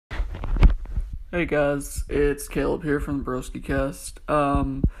Hey guys, it's Caleb here from the Broski Cast.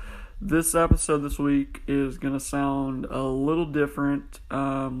 This episode this week is going to sound a little different.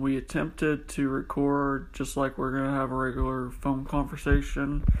 We attempted to record just like we're going to have a regular phone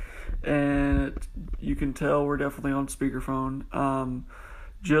conversation, and you can tell we're definitely on speakerphone.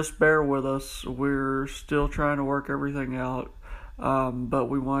 Just bear with us. We're still trying to work everything out, but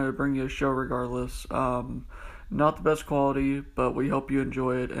we wanted to bring you a show regardless. Not the best quality, but we hope you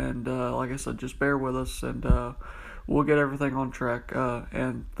enjoy it, and like I said, just bear with us, and we'll get everything on track,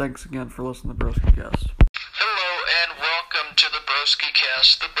 and thanks again for listening to the Broski Cast. Hello, and welcome to the Broski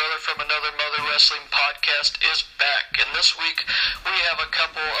Cast. The Brother from Another Mother Wrestling podcast is back, and this week we have a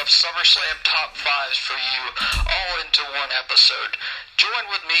couple of SummerSlam top fives for you, all into one episode. Join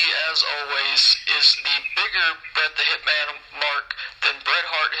with me, as always, is the bigger Bret the Hitman Mark than Bret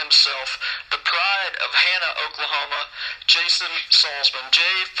Hart himself, the pride of Hannah, Oklahoma, Jason Salzman.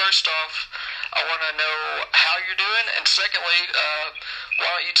 Jay, first off, I want to know how you're doing, and secondly, why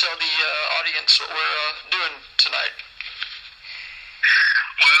don't you tell the audience what we're doing tonight?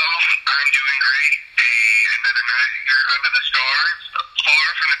 Well, I'm doing great. Another night here under the stars, far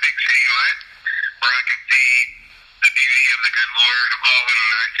from the big city light, where I can see the beauty of the good Lord all in the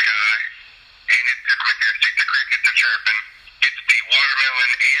night sky. And it's just majestic. The crickets are chirping. It's the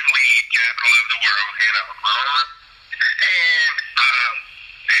watermelon and weed capital of the world, Oklahoma. And I'm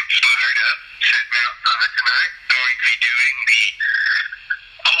fired up, sitting outside tonight, going to be doing the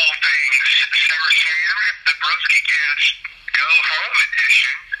all things SummerSlam, the Broski Cast Go Home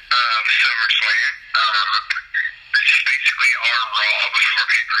edition of SummerSlam. This is basically our Raw before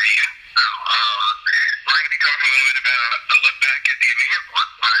pay-per-view. So, we're going to be talking a little bit about a look back at the event,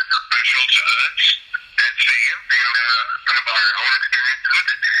 why it's special to us as fans, and some of our own experiences with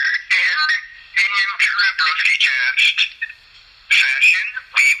it. And in true Broski Cast fashion,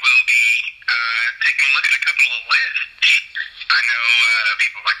 we will be taking a look at a couple of lists. I know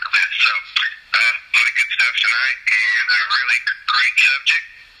people like the list, so a lot of good stuff tonight, and a really great subject.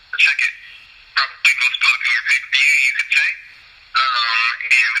 The second, probably most popular pay-per-view, you could say,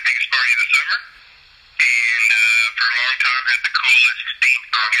 and the biggest party of the summer. And for a long time, had the coolest theme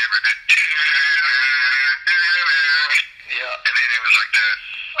song ever. That Yeah. and then it was like the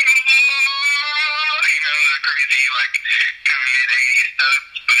the crazy, like, kind of mid-80s stuff,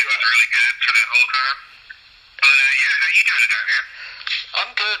 but it was really good for that whole time. But, yeah, how you doing tonight, man?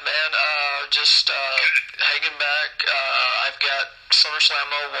 I'm good, man. Just hanging back. I've got SummerSlam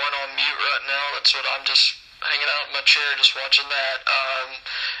 01 on mute right now. That's what I'm just hanging out in my chair, just watching that.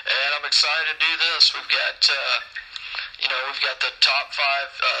 And I'm excited to do this. We've got, we've got the top five,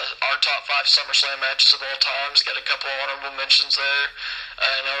 our top five SummerSlam matches of all time. Got a couple of honorable mentions there.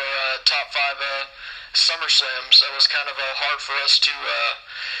 And our top five SummerSlams. That was kind of hard for us to,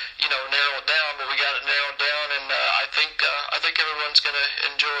 narrow it down, but we got it narrowed down, and I think everyone's going to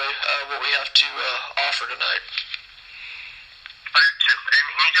enjoy what we have to offer tonight. And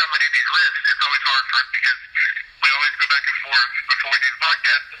anytime we do these lists, it's always hard for us because we always go back and forth before we do the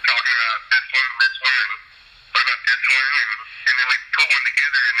podcast talking about this one, and what about this one, and then we put one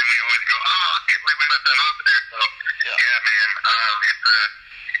together, and then we always go, I can't believe we left that off there. So, yeah man,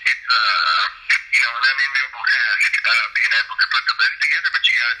 it's an unenviable task being able to put the list together, but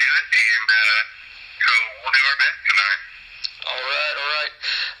you got to do it, and so we'll do our best tonight. All right.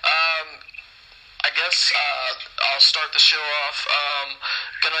 I guess I'll start the show off.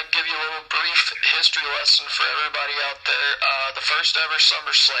 Gonna give you a little brief history lesson for everybody out there. The first ever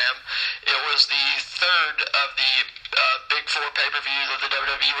SummerSlam, it was the third of the Big Four pay-per-view that the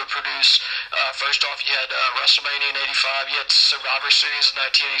WWE would produce. First off, you had WrestleMania in '85, you had Survivor Series in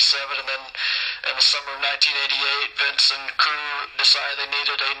 1987, and then in the summer of 1988, Vince and crew decided they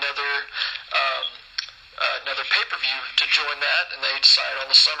needed another pay-per-view to join that, and they decided on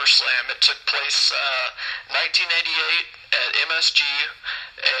the SummerSlam. It took place 1988 at MSG,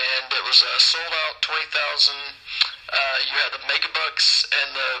 and it was sold out 20,000. You had the Mega Bucks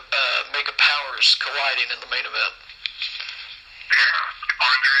and the Mega Powers colliding in the main event. Yeah,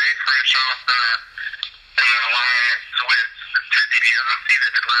 Andre fresh off an alliance with Ted DiBiase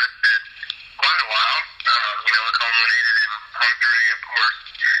that had lasted quite a while. It culminated in Andre, of course,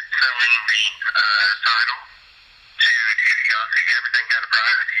 selling the title to DiBiase. Everything had a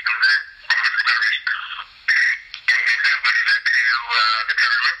price, even the federation. And which led to the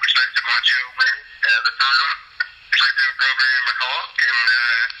tournament, which led to Macho win the title, which led to a program with Hulk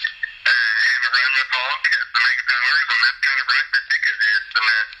and a run with Hulk as the Mega Powers, and that's kind of right the thick of this. And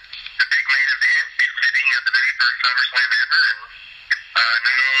the big main event is sitting at the very first SummerSlam ever, and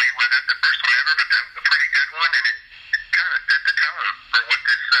not only was it the first one ever, but that was a pretty good one, and it kind of set the tone for what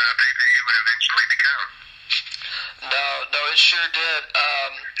this pay-per-view it would eventually become. No, it sure did.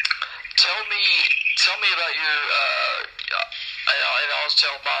 Tell me about your. And I'll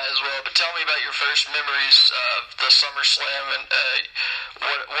tell mine as well. But tell me about your first memories of the SummerSlam and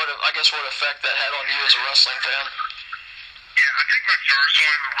what effect that had on you as a wrestling fan. Yeah, I think my first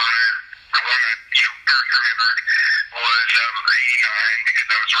one was the one I first remembered was '89 because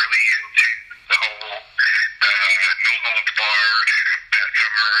I was really into the whole No Holds Barred that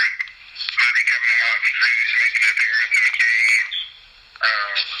summer and movie coming out and Zeus making an appearance in the cage.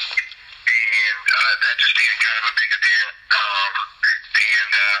 And that just being kind of a big event.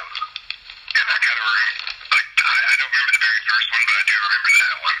 And I kind of like I don't remember the very first one, but I do remember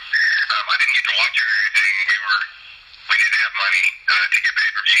that one. I didn't get to watch it or anything. We didn't have money to get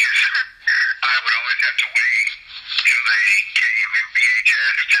pay-per-views. I would always have to wait till they came in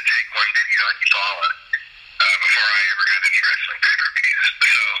VHS to take one video and you saw it before I ever got any wrestling pay-per-views.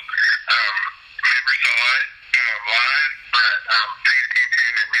 So never saw it live, but paid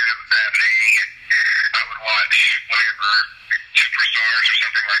attention and knew it was happening. And I would watch whenever Superstars or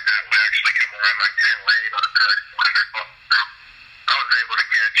something like that would actually come around like 10 late on a Thursday night or something. I was able to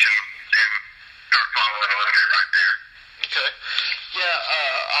catch and start following a little bit right there. Okay. Yeah,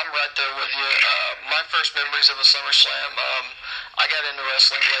 I'm right there with you. My first memories of the SummerSlam, I got into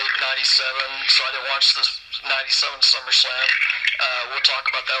wrestling late '97, so I didn't watch the '97 SummerSlam. We'll talk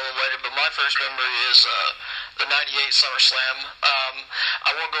about that a little later, but my first memory is the '98 SummerSlam.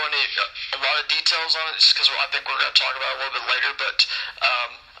 I won't go into a lot of details on it just because I think we're going to talk about it a little bit later, but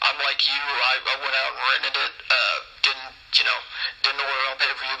I'm like you. I went out and rented it. Didn't order it on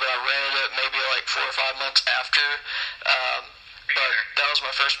pay-per-view, but I rented it maybe like 4 or 5 months after. But that was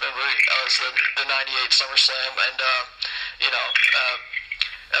my first memory. That was the '98 SummerSlam, and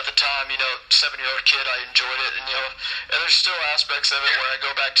at the time, 7-year-old kid, I enjoyed it, and there's still aspects of it where I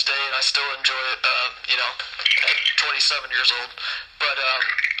go back today and I still enjoy it. At 27 years old, but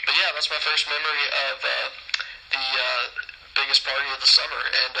yeah, that's my first memory of the biggest party of the summer,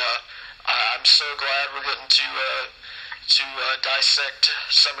 and I'm so glad we're getting to dissect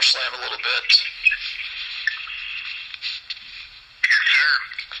SummerSlam a little bit. Yes, sir.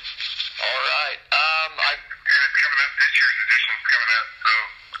 All right. And it's coming up. This year's edition's coming up, so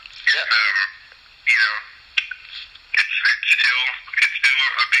Yeah. It's still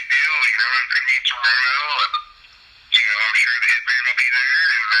a big deal, and Vinny Toronto, and I'm sure the Hitman will be there,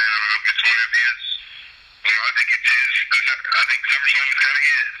 and it's one of his. I think it's his. I think SummerSlam is kind of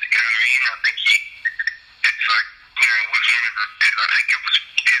his. You know what I mean? I think it's like was one of the. I think it was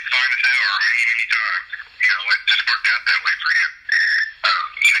his finest hour many times. It just worked out that way for him.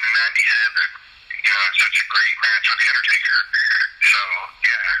 Even in '97, such a great match with the Undertaker. So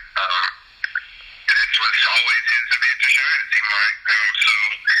yeah, it was always his event to shine. It seemed like. So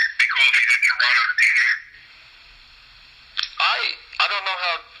be cool if he's in Toronto to be there. I don't know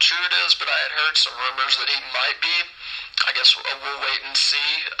how true it is, but I had heard some rumors that he might be. I guess we'll wait and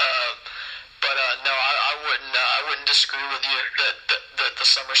see. But no, I wouldn't disagree with you that the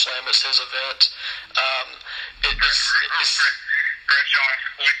SummerSlam is his event. It's fresh off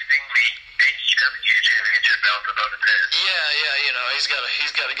lifting the AEW championship belt above his head. Yeah,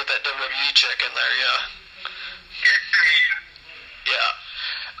 he's got to get that WWE check in there. Yeah.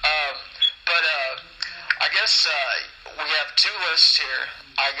 But I guess we have 2 lists here.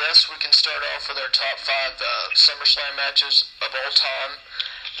 I guess we can start off with our top 5 SummerSlam matches of all time.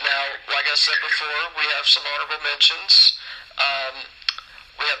 Now, like I said before, we have some honorable mentions.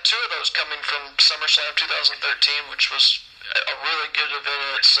 We have 2 of those coming from SummerSlam 2013, which was a really good event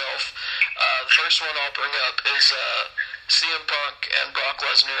in itself. The first one I'll bring up is CM Punk and Brock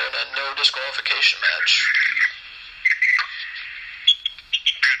Lesnar in a no disqualification match.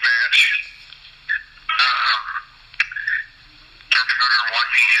 Good match. I remember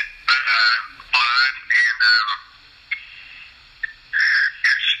watching it live and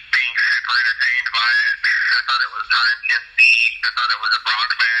just being super entertained by it. I thought it was high-intensity. I thought it was a Brock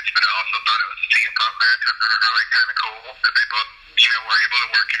match, but I also thought it was a CM Punk match, which was really kind of cool that they both, were able to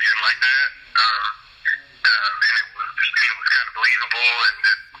work it in like that. And it was kind of believable, and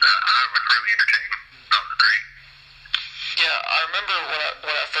I was really entertained. That was great. Yeah, I remember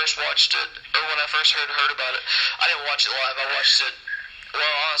when I first watched it, or when I first heard about it. I didn't watch it live. I watched it.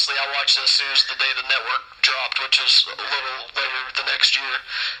 Well, honestly, I watched it as soon as the day the network dropped, which was a little later the next year.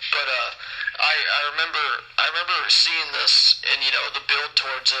 But I remember seeing this and the build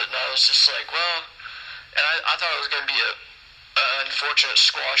towards it, and I was just like, well, and I thought it was going to be an unfortunate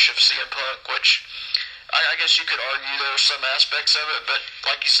squash of CM Punk, which I guess you could argue there were some aspects of it, but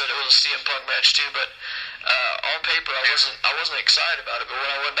like you said, it was a CM Punk match too. But on paper, I wasn't excited about it. But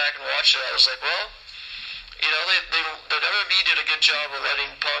when I went back and watched it, I was like, well, you know, the WWE did a good job of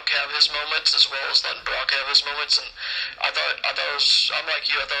letting Punk have his moments as well as letting Brock have his moments, and I thought it was, I'm like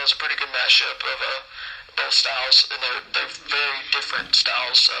you, I thought it was a pretty good mashup of both styles, and they're very different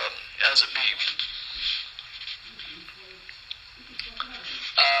styles as it be.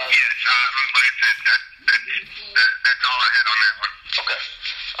 Yes, like I said, that's all I had on that one. Okay.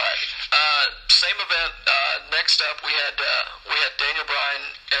 All right. Same event. Next up, we had Daniel Bryan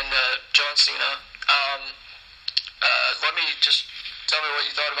and John Cena. Let me just tell me what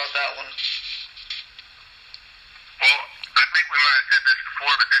you thought about that one. Well, I think we might have said this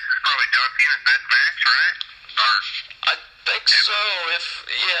before, but this is probably John Cena's best match, right? Or I think so.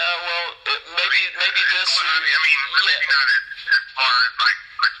 Maybe this. Well, I mean, maybe not as far as like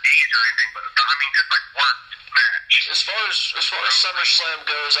prestige or anything, but I mean just like worked match. As far as SummerSlam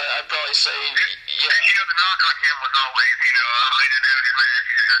goes, I'd probably say yeah. And, you know, the knock on him was always, you know, he didn't have any match,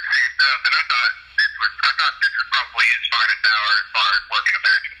 he just had the same stuff, and I thought this was probably his finest hour as far as working a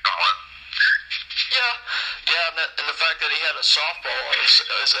match and all. Yeah, and the fact that he had a softball on his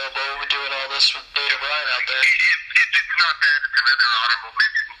elbow doing all this with Daniel Bryan out there. If it's not that, it's another honorable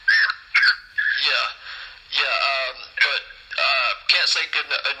mention there. But can't say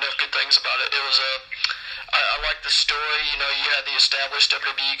enough good things about it. It was I like the story. You know, you had the established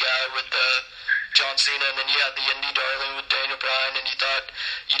WWE guy with John Cena, and then you had the indie darling with Daniel Bryan, and you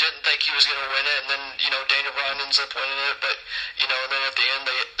didn't think he was going to win it, and then, you know, Daniel Bryan ends up winning it, but, you know, and then at the end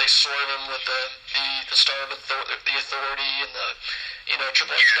they swerve him with the star of the Authority, and you know,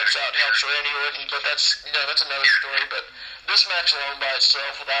 Triple H comes out and helps Randy Orton, but that's another story. But this match alone by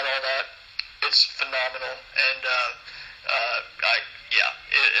itself, without all that, it's phenomenal, and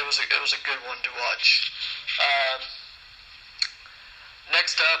it was a good one to watch.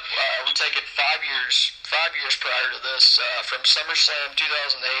 Next up, we take it 5 years prior to this, from SummerSlam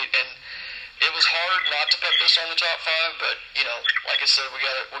 2008, and it was hard not to put this on the top 5, but, you know, like I said, we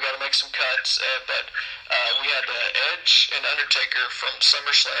gotta make some cuts. But we had Edge and Undertaker from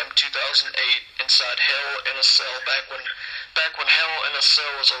SummerSlam 2008 inside Hell in a Cell, back when Hell in a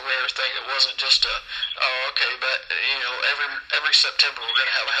Cell was a rare thing. It wasn't just but you know, every September we're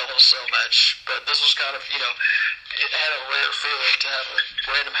gonna have a Hell in a Cell match. But this was kind of, you know, it had a rare feeling to have a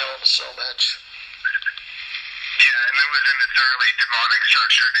random Hell in a Cell match. Yeah, and it was in its early demonic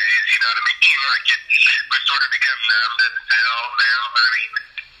structure days, you know what I mean? Like, it was sort of become numb to the cell now, but I mean,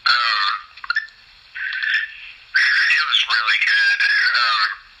 it was really good.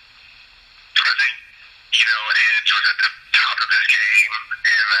 I think, you know, Edge was at the top of his game,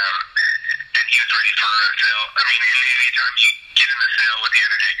 and he was ready for a cell. I mean, anytime you get in the cell with The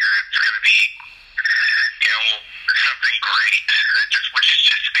Undertaker, it's going to be, you know, something great, which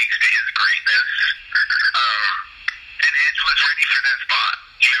just speaks to his greatness. And Edge was ready for that spot.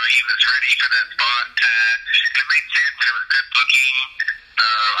 You know, he was ready for that spot. It made sense. It was good booking.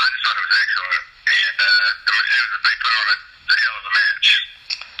 I just thought it was excellent. And they put on a hell of a match.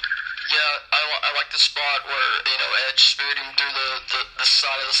 Yeah, I like the spot where, you know, Edge speared him through the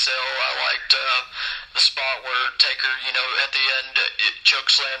side of the cell. I liked the spot where Taker, you know, at the end, it choke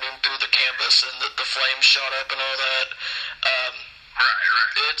slammed him through the canvas and the flames shot up and all that. Right.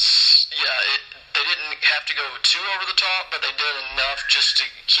 They didn't have to go too over the top, but they did enough just to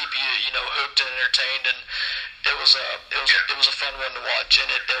keep you, you know, hooked and entertained, and it was a fun one to watch,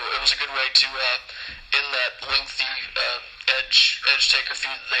 and it was a good way to end that lengthy Edge Taker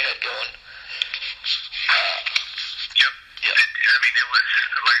feud that they had going. Yep. I mean, it was,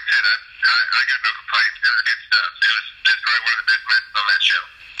 like I said, I got no complaints. It was good stuff. It was probably one of the best matches on that show.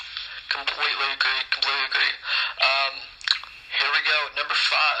 Completely agree. Here we go, number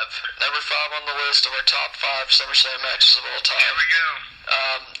 5 on the list of our top 5 SummerSlam matches of all time. Here we go.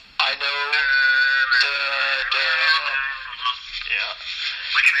 I know. Yeah.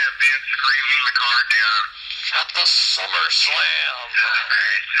 We can have Ben screaming the card down. At the SummerSlam.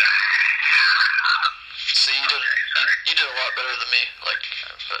 See, you did a lot better than me. Like,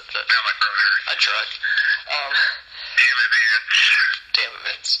 Now my throat hurts. I tried. Damn it,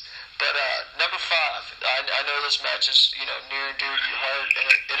 Vince. But number 5, I know this match is, you know, near and dear to your heart, and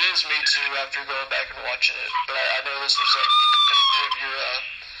it is me too after going back and watching it. But I know this was like the pinnacle of your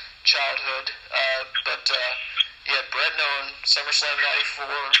childhood. But you had Bret and Owen, SummerSlam '94,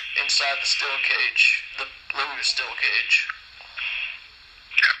 inside the steel cage, the blue steel cage.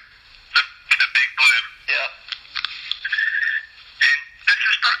 Yep. The big blue. Yeah. And this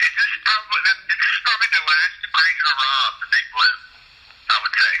is probably the last great hurrah of the big blue, I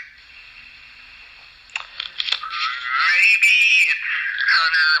would say. Maybe it's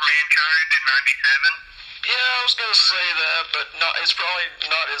Hunter Mankind in '97. Yeah, was gonna say that, but not. It's probably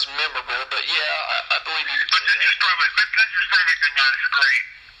not as memorable. But yeah, I believe you could But say that. this is probably the not as great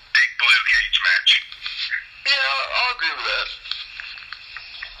big blue cage match. Yeah, I'll agree with that.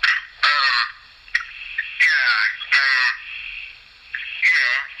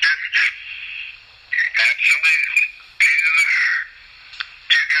 Just absolute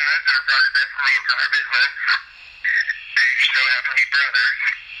two guys that are probably best in the entire business. They still happen to be brothers.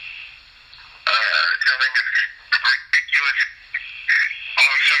 Telling a ridiculous,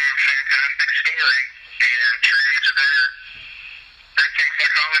 awesome, fantastic story, and true to their team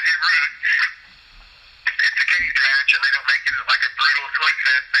psychology roots. It's a cage match, and they don't make it like a brutal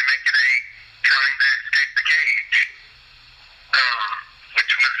slugfest. They make it a trying to escape the cage,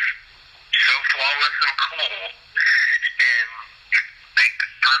 which was so flawless and cool, and makes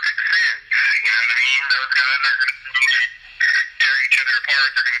perfect sense. You know what I mean? Those guys are going to tear each other apart.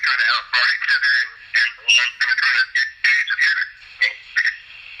 They're going to try to outsmart each other, and one's going to try to get cage with the other.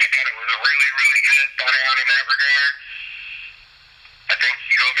 I thought it was a really, really good thought out in that regard. I think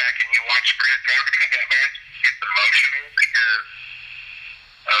you go back and you watch Brett talk about that match, it's emotional because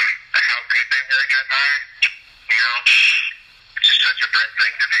of how good they were that night. You know, it's just such a Brett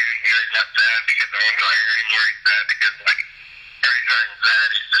thing to do. You know, he's not sad because no one's not here anymore. He's sad because, like, every time he's sad,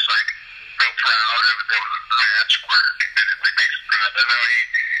 he's just, like, so proud of the match work. It makes him proud. I know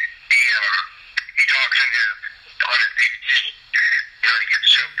he talks in his, on his TV, you know, he gets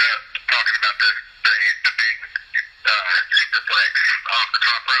choked up talking about the big superplex off the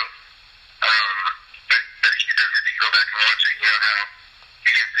top rope. But he does, if you go back and watch it, you know how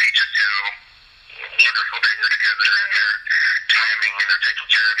you can see just how wonderful they were together and their timing, and they're taking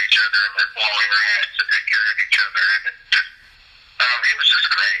care of each other, and they're falling rats to take care of each other, and it was just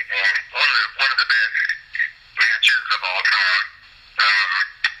great, man. One of the best matches of all time.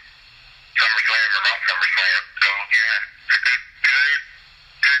 SummerSlam or not SummerSlam. So yeah,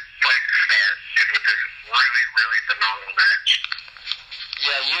 good place to start is with this really, really phenomenal match.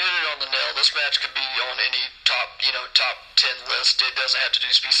 Yeah, you hit it on the nail. This match could be on any top 10 list. It doesn't have to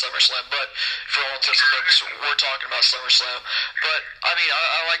just be SummerSlam, but for all intents and purposes, we're talking about SummerSlam. But I mean,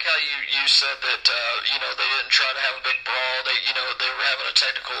 I like how you said that they didn't try to have a big brawl. They were having a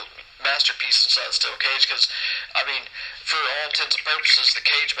technical masterpiece inside the steel cage, because I mean, for all intents and purposes, the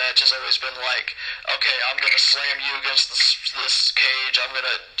cage match has always been like, okay, I'm gonna slam you against this cage. I'm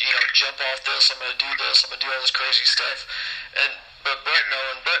gonna jump off this. I'm gonna do this. I'm gonna do all this crazy stuff. But Brett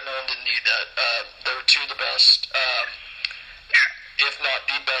Owen didn't need that. They were two of the best, if not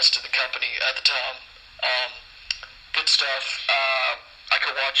the best in the company at the time. Good stuff. I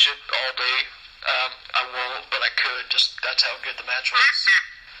could watch it all day. I won't, but I could. Just that's how good the match was.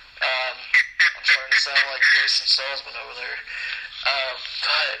 I'm starting to sound like Jason Salzman over there.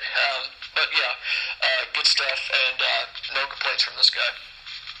 But yeah, good stuff, and no complaints from this guy.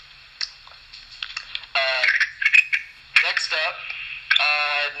 Next up,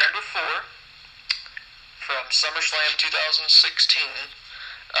 number 4 from SummerSlam 2016,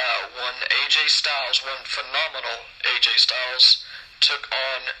 one AJ Styles, one phenomenal AJ Styles, took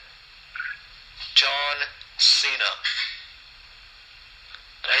on John Cena.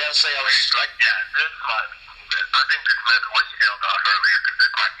 And I gotta say, I was like, I think this match was you held off earlier because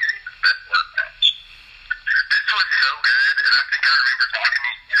it's like the best work match. This was so good, and I think I remember talking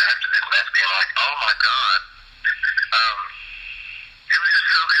to you after this match being like, oh my god. It was just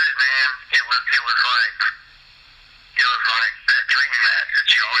so good, man. It was like that dream match that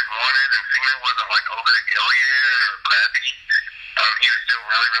you always wanted, and Cena wasn't like over the hill yet or crappy. He was still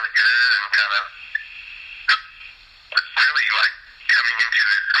really, really good and kind of really like coming into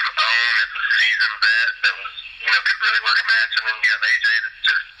his own as a seasoned vet that was, could really work a match. And then you have AJ that's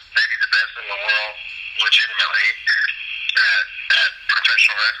just maybe the best in the world, legitimately, at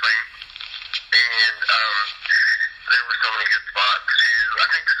professional wrestling. And there were so many good spots too. I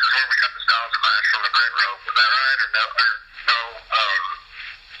think this is where we got the Styles Clash from the Brett rope. Was that right? Or no?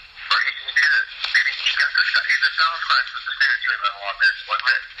 Or he did it. Maybe he got the Styles Clash was the signature level on this,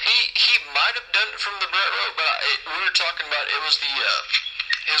 wasn't it? He might have done it from the Brett rope, but we were talking about it was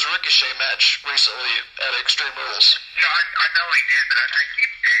his Ricochet match recently at Extreme Rules. No, I know he did, but I think he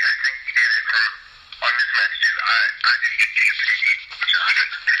did it from on this match too. I didn't get to see.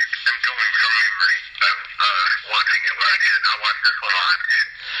 I'm going from memory of watching it where I did. I watched this one live too.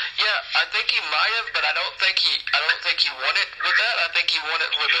 Yeah, I think he might have, but I don't think he won it with that. I think he won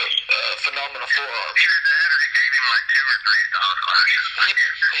it with a phenomenal forearm. Either that, or he gave him like 2 or 3 Styles Clashes.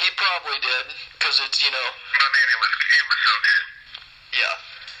 He probably did, because it's But man, it was so good. Yeah.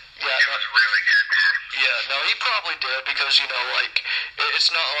 It was really good, man. Yeah, no, he probably did because like it's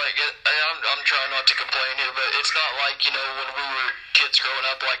not like I'm trying not to complain here, but it's not like when we were kids growing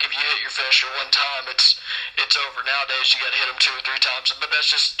up. Like if you hit your finisher one time, it's over. Nowadays you got to hit them 2 or 3 times, but that's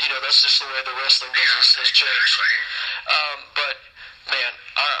just the way the wrestling business has changed. But man,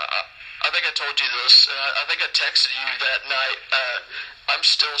 I think I told you this. I think I texted you that night. I'm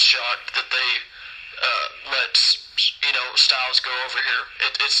still shocked that they let Styles go over here.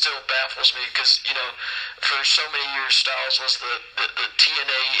 It still baffles me because for so many years Styles was the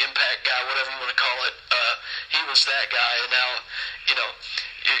TNA Impact guy, whatever you want to call it. He was that guy, and now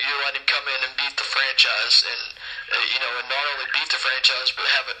you're letting him come in and beat the franchise, and and not only beat the franchise but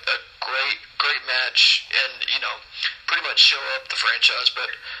have a great match, and pretty much show up the franchise.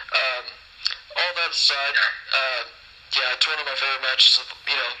 But all that aside, yeah, it's one of my favorite matches of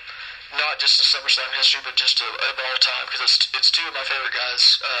not just in SummerSlam history, but just of all time, because it's 2 of my favorite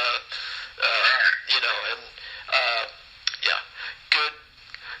guys. And yeah, good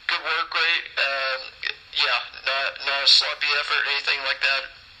work rate. Yeah, not a sloppy effort, anything like that.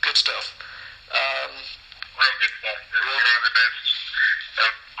 Good stuff. Real good stuff. This is one of the best,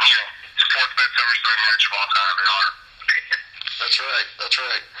 it's the 4th best SummerSlam match of all time in our opinion. That's right.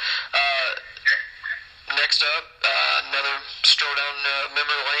 Next up, another stroll down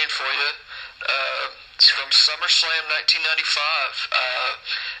memory lane for you. It's from SummerSlam 1995,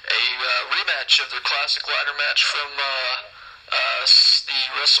 a rematch of the classic ladder match from the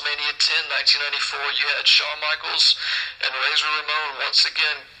WrestleMania 10, 1994. You had Shawn Michaels and Razor Ramon once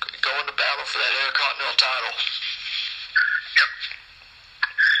again going to battle for that Intercontinental title. Yep.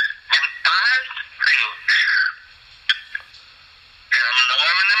 And I think, and I'm in the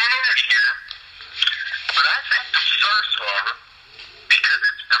minority here, but I think the first one, because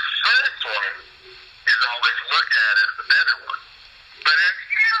it's the first one, is always looked at as the better one. But if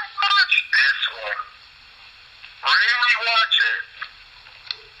you watch this one, really watch it,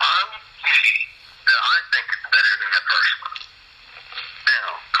 I would see that I think it's better than the first one.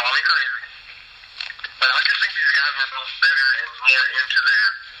 Now, call me crazy, but I just think these guys are both better and more into their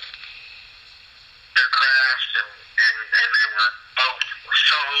craft, and they were both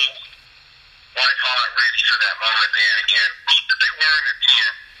so white hot, ready for that moment then again. But they weren't at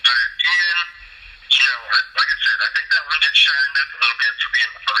 10. But at 10, like I said, I think that one did shine up a little bit for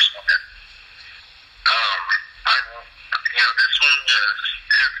being the first one. This one was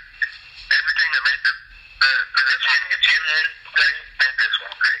everything that made the WrestleMania 10 one great, made this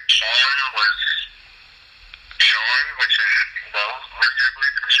one great. Shawn, which is, arguably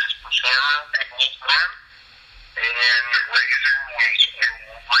the best performer of all time. And Razor was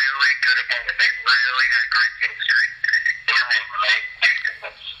really good about it. They really had great chemistry. And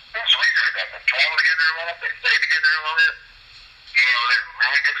as we said, they fall together a little bit, stay together a little bit. They're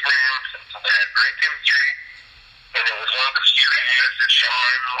really good friends, and so they had great chemistry. And it was one of the few guys that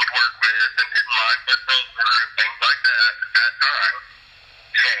Shawn would work with and didn't mind with Razor and things like that at that time.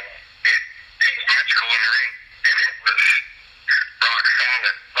 So it was magical in the ring, and it was rock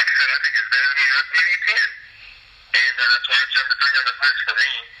solid. Like I said, I think it's better than WrestleMania 10. And that's why it's number 3 on the list for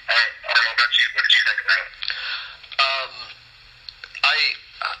me. I don't know about you. What did you think about it?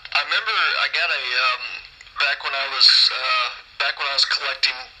 I remember I got a back when I was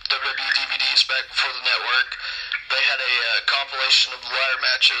collecting WWE DVDs back before the network. They had a compilation of ladder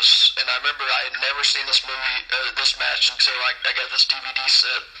matches, and I remember I had never seen this match until I got this DVD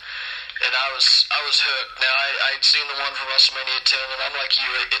set, and I was hooked. Now I'd seen the one from WrestleMania 10, and I'm like you,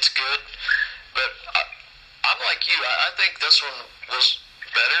 it's good, but I'm like you. I think this one was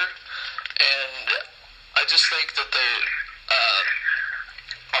better, and I just think that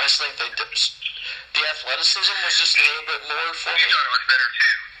I just think the athleticism was just a little bit more for me. You thought it was better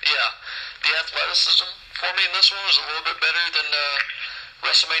too. Yeah, the athleticism for me in this one was a little bit better than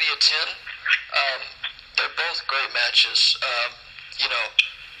WrestleMania 10. They're both great matches.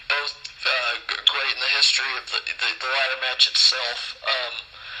 Both great in the history of the ladder match itself.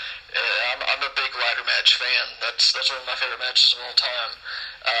 I'm a big ladder match fan. That's one of my favorite matches of all time.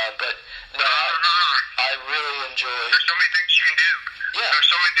 But no, I really enjoy. There's so many things you can do. Yeah.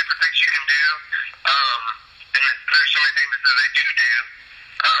 There's so many different things you can do. And there's so many things that they do.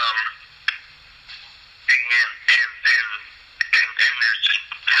 And there's just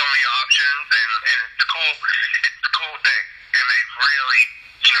so many options, and it's a cool thing. And they've really,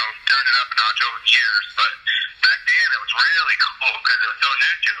 turned it up a notch over the years. But back then it was really cool because it was so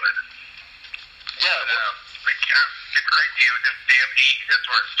new to it. Yeah. It's crazy. It was just DMD. That's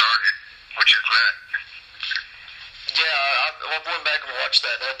where it started, which is nuts. I went back and watched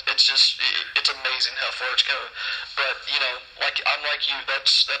that. It's just, it's amazing how far it's come. But like I'm like you.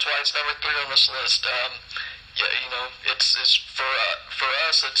 That's why it's number 3 on this list. Yeah, it's for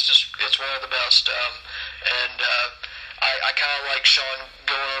us. It's one of the best. And I kind of like Sean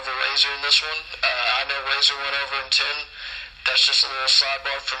going over Razor in this one. I know Razor went over in 10. That's just a little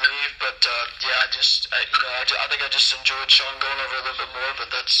sidebar for me, but I think I just enjoyed Sean going over a little bit more, but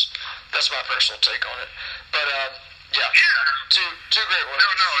that's my personal take on it. But two great ones.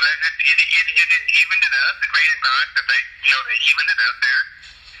 No, it evened it up. It made it nice that they evened it up there,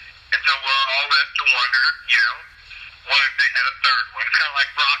 and so we're all left to wonder, what if they had a third one? It's kind of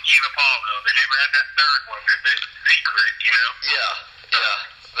like Rocky and Apollo. They never had that third one. That's secret,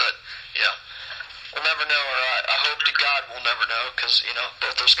 But we'll never know, or I hope to God we'll never know, because,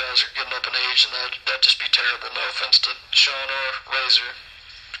 both those guys are getting up in age, and that'd just be terrible. No offense to Sean or Razor.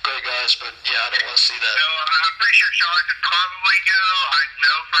 Great guys, but, I don't want to see that. So, I'm pretty sure Sean could probably go. I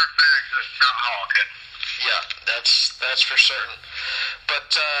know for a fact that Scott Hall could. Yeah, that's for certain. But,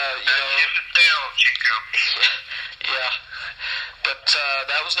 Chico. Yeah. But,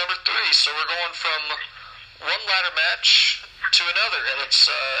 that was number 3, so we're going from one ladder match to another, and it's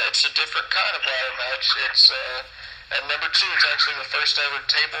a different kind of ladder match. It's at number 2. It's actually the first ever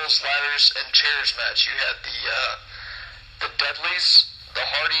tables, ladders, and chairs match. You had the Dudleys, the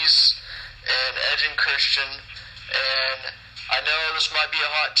Hardys, and Edge and Christian. And I know this might be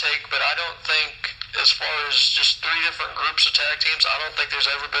a hot take, but I don't think, as far as just 3 different groups of tag teams, I don't think there's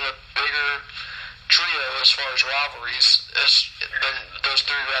ever been a bigger trio as far as rivalries than those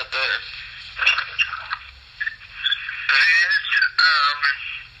 3 right there.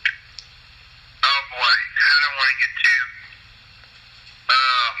 Oh boy, I don't want to get too,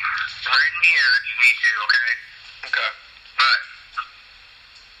 right in the air if you need to, okay? Okay. But,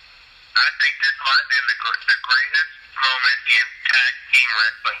 I think this might have been the greatest moment in tag team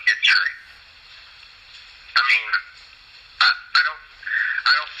wrestling history. I mean, I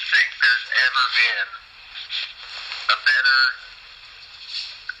don't think there's ever been a better,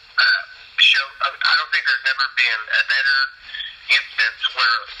 show. I don't think there's ever been a better instance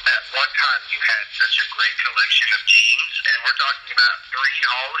where at one time you had such a great collection of teams, and we're talking about 3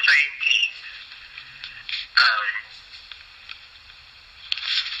 Hall of Fame teams,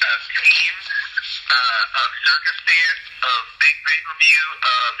 of teams, of circumstance, of big pay-per-view,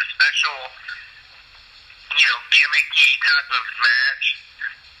 of special, gimmicky type of match.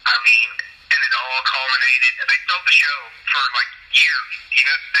 I mean, and it all culminated, and they sold the show for like years.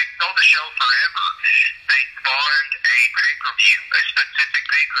 They sold the show forever. They spawned a pay-per-view, a specific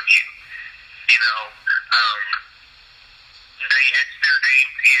pay-per-view. They etched their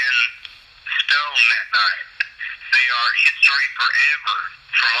names in stone that night. They are history forever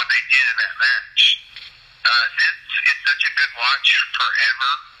from what they did in that match. This is such a good watch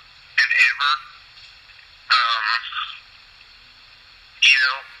forever and ever.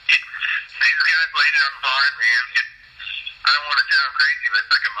 These guys laid it on the line, man. I don't want to sound crazy, but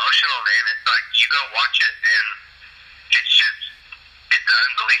it's like emotional, man. It's like you go watch it, and it's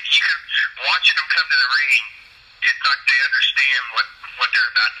unbelievable. You can watching them come to the ring. It's like they understand what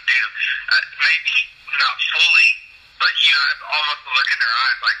they're about to do. Maybe not fully, but you have almost a look in their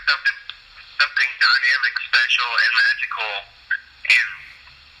eyes like something dynamic, special, and magical, and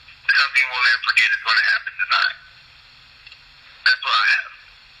something we'll never forget is going to happen tonight. That's what I have.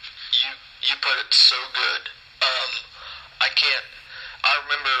 You put it so good.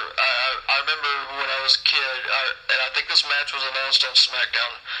 I remember when I was a kid, and I think this match was announced on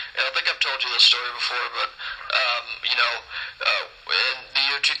SmackDown, and I think I've told you this story before, but in the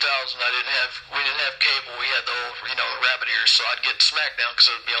year 2000, we didn't have cable. We had the old, rabbit ears, so I'd get SmackDown because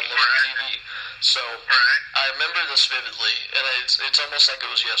it would be on local TV. So I remember this vividly, and it's almost like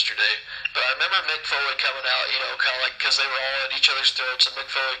it was yesterday. But I remember Mick Foley coming out, kind of like, because they were all at each other's throats, and Mick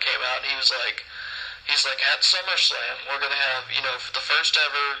Foley came out, and he was like, at SummerSlam, we're going to have, for the first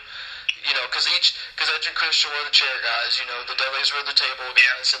ever, because Edge and Christian were the chair guys, the Dudleys were the table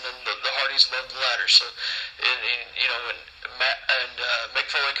guys, and then the Hardys loved the ladder. So, and Mick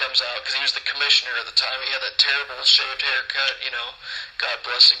Foley comes out, because he was the commissioner at the time. He had that terrible shaved haircut, God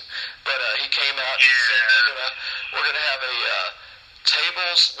bless him. But he came out and said, we're gonna have a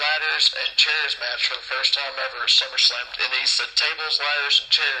tables, ladders, and chairs match for the first time ever at SummerSlam. And he said tables, ladders,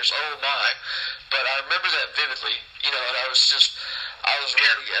 and chairs. Oh my! But I remember that vividly, and I was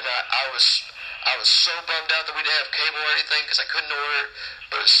ready, and I was so bummed out that we didn't have cable or anything because I couldn't order it.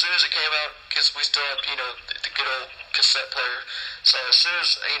 But as soon as it came out, because we still had, the good old cassette player, So as soon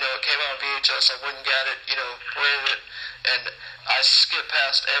as, it came out on VHS, I went and got it, rented it, and I skipped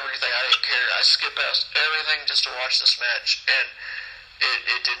past everything. I didn't care. I skipped past everything just to watch this match, and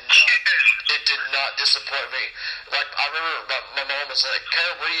it did not disappoint me. Like, I remember my mom was like,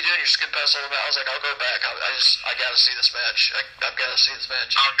 "Caleb, what are you doing? You're skipping past all the match." I was like, "I'll go back. I gotta see this match. I've gotta see this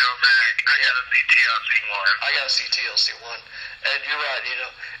match. I'll go back. I gotta see TLC 1. I gotta see TLC 1." And you're right,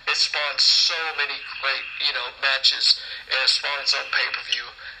 it spawned so many great, matches, and it spawned its own pay-per-view,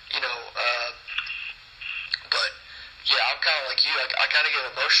 but yeah, I'm kind of like you. I kind of get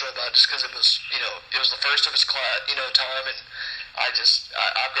emotional about it just because it was, it was the first of its class, time, and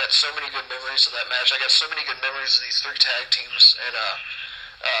I've got so many good memories of that match. I got so many good memories of these three tag teams, and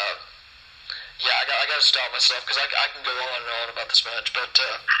yeah, I got to stop myself because I can go on and on about this match. But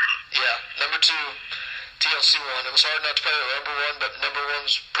yeah, number 2, TLC 1. It was hard not to put it at number 1, but number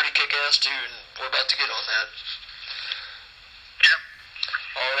 1's pretty kick-ass too, and we're about to get on that. Yep.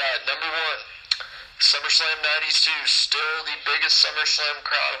 All right, number 1. SummerSlam 92, still the biggest SummerSlam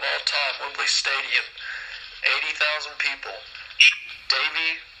crowd of all time, Wembley Stadium, 80,000 people.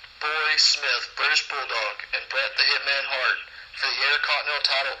 Davey Boy Smith, British Bulldog, and Bret the Hitman Hart for the Intercontinental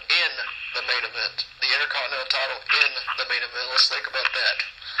title in the main event. The Intercontinental title in the main event. Let's think about that.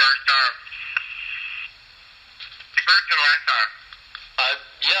 First time. First and last time.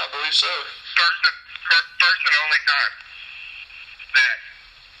 Yeah, I believe so. First and only time that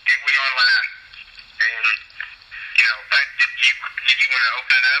it went on last. And, did you want to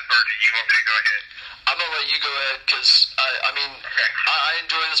open it up, or did you want me to go ahead? I'm going to let you go ahead, because, I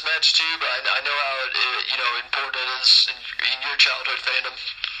enjoy this match too, but I know how important it is in your childhood fandom.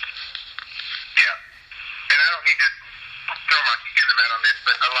 Yeah. And I don't mean to throw my sentiment on this,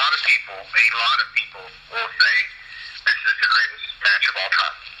 but a lot of people will say this is the greatest match of all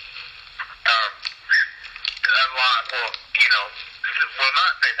time. A lot will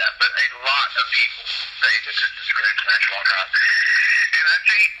not say that, but a lot of people say this is the greatest match of all time. And I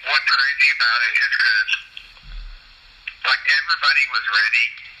think what's crazy about it is because, everybody was ready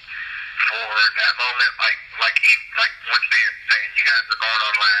for that moment, like what's Dan saying, you guys are going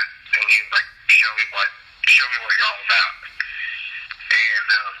on last, and he's like, show me what you're all about. And,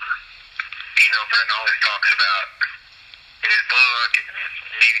 Brett always talks about in his book and his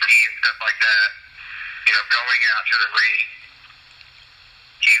DVD and stuff like that, going out to the ring,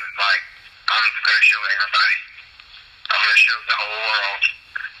 he was like, I'm just going to show everybody. I'm going to show the whole world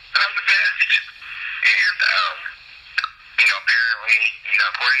that I'm the best. And, apparently,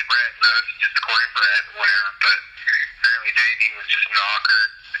 according to Brett, no, this is just according to Brett, whatever, but apparently Davey was just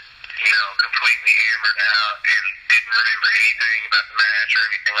knockered, completely hammered out and didn't remember anything about the match or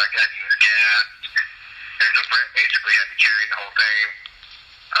anything like that. He was gassed. And so Brett basically had to carry the whole thing.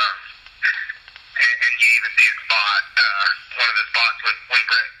 And you even see a spot, one of the spots when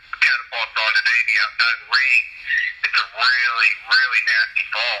Brett catapults onto Davey outside of the ring. It's a really, really nasty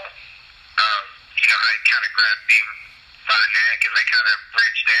fall. How he kind of grabbed him by the neck and they kind of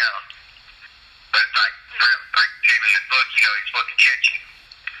bridged down. But Brett, Jim in the book, he's supposed to catch him.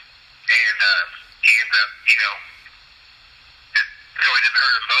 And he ends up, so he didn't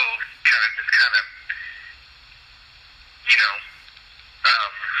hurt them both,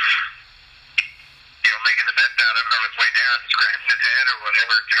 making the best out of it on his way down, scratching his head or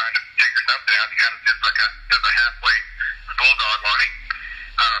whatever, trying to figure something out. He kind of does a halfway bulldog on him.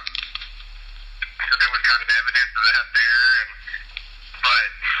 So there was kind of evidence of that there. But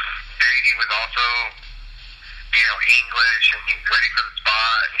Davey was also, English, and he was ready for the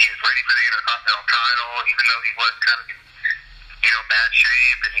spot, and he was ready for the Intercontinental title, even though he was kind of in, bad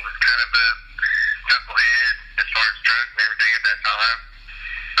shape, and he was kind of a knucklehead as far as drugs and everything at that time.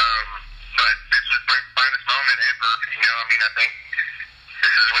 But this was Brett's finest moment ever. I think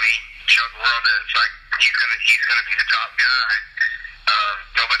this is when he showed the world that it's like he's gonna be the top guy.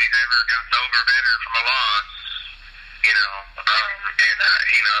 Nobody's ever gotten over better from a loss,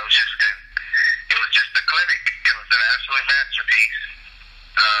 it was just a clinic. It was an absolute masterpiece.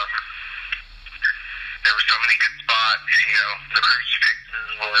 There were so many good spots. The crucifixes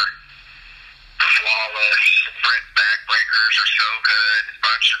were flawless. Brett's backbreakers are so good. His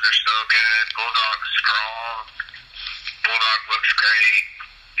punches are so good. Bulldog's strong. Bulldog looks great.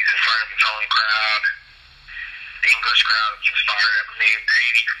 He's in front of his own crowd. The English crowd was just fired up.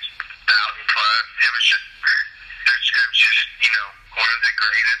 80,000 plus. It was just, one of the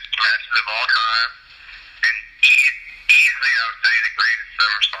greatest matches of all time. And easily, I would say, the greatest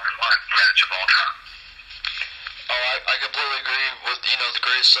SummerSlam match of all time. Oh, I completely agree with, the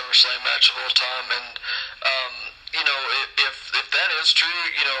greatest SummerSlam match of all time. And, if that is true,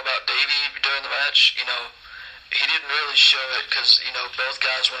 about Davey during the match, he didn't really show it because, you know, both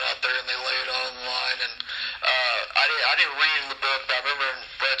guys went out there and they laid it on the line. And I didn't read in the book, but I remember in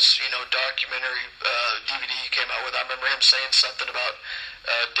Brett's, you know, documentary DVD he came out with, I remember him saying something about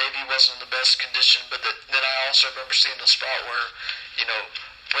Davey wasn't in the best condition, but then I also remember seeing the spot where, you know,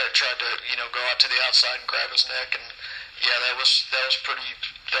 Brett tried to, you know, go out to the outside and grab his neck, and yeah, that was pretty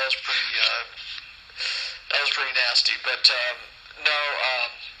nasty. But no,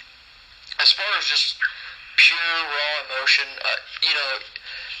 as far as just pure raw emotion, you know,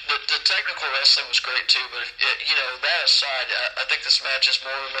 the technical wrestling was great too. But you know, that aside, I think this match is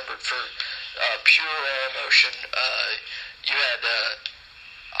more remembered for pure raw emotion. You had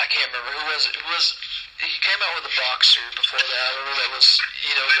I can't remember who was it. He came out with a boxer before that. I don't know, that was, you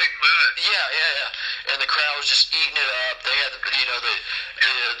know, and the crowd was just eating it up. They had you know,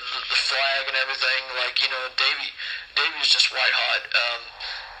 the flag and everything. Like, you know, Davey was just white hot.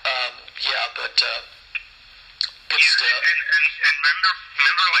 Yeah, but good stuff. And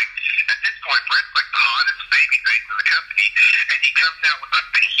remember, like, at this point, Brett's like the hottest baby face of the company, and he comes out with like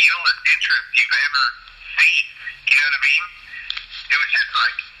the heelest entrance you've ever seen. You know what I mean? It was just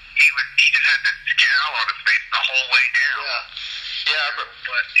like he just had this scowl on his face the whole way down. Yeah, but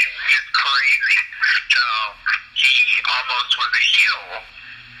it was just crazy. He almost was a heel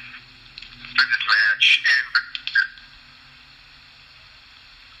for this match, and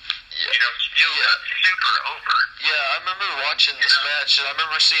you know, still super over. Yeah, I remember watching this match, and I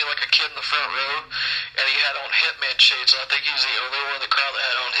remember seeing like a kid in the front row, and he had on Hitman shades, and I think he was the only one in the crowd that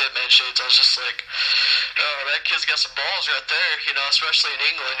had on Hitman shades. I was just like, oh, that kid's got some balls right there, you know, especially in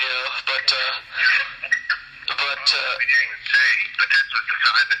England, you know, but we didn't even say, but this was the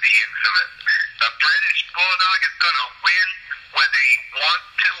sign of the infamous. The British Bulldog is going to win whether he wants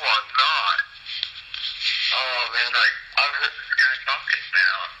to or not. oh man, Like, I've heard this guy talking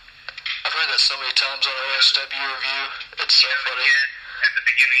about. I've heard that so many times on OSW review. It's so funny. At the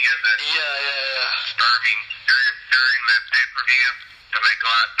beginning of the storming during the pay-per-view, when they go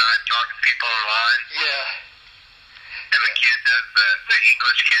outside and talk to people in line. Yeah. And the kid does the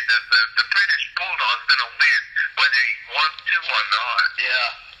English kid does the British Bulldog's gonna win whether he wants to or not. Yeah,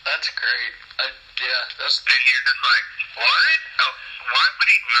 that's great. That's. And you're just like, what? Oh, why would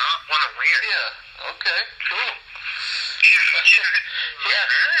he not want to win? Yeah. Okay. Cool. Yeah.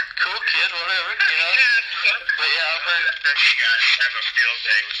 Cool kid. Whatever. You know. But yeah, I've heard. You guys have a field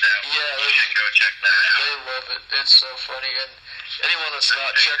day with that. Yeah, You should go check that out. They love it. It's so funny. And anyone that's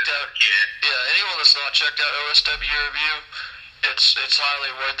not checked out, anyone that's not checked out OSW review, it's highly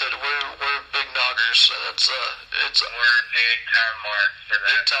worth it. We're big noggers, so that's we're big time marks for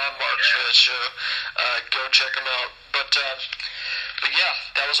that. Big time marks for that show. Go check them out. But yeah,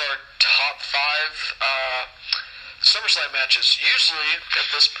 that was our top 5 SummerSlam matches. Usually at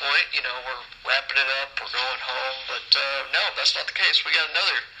this point, you know, we're wrapping it up, we're going home, but no, that's not the case. We have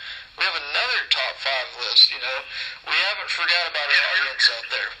another top 5 list. You know, we haven't forgot about our audience out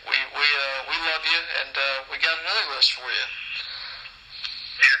there. We love you, and we got another list for you.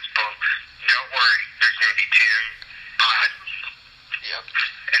 Yes, folks. Don't worry. There's going to be 10 items. Yep.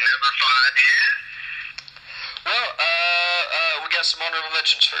 And number 5 is? Well, we got some honorable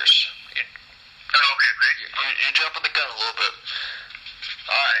mentions first. Okay, great. You're jumping the gun a little bit.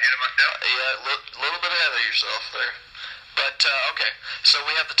 Alright, ahead of myself? Yeah, a little bit ahead of yourself there. But, okay. So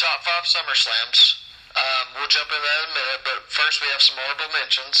we have the top 5 SummerSlams. We'll jump into that in a minute, but first we have some honorable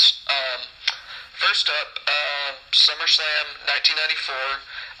mentions. First up, SummerSlam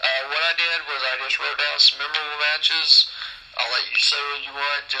 1994. What I did was I just wrote down some memorable matches. I'll let you say what you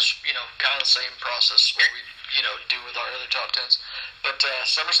want, just, you know, kind of the same process what we, you know, do with our other top 10s. But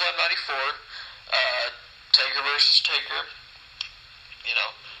SummerSlam 94, Taker versus Taker, you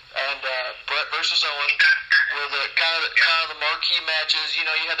know, and Brett versus Owen were the kind of the marquee matches. You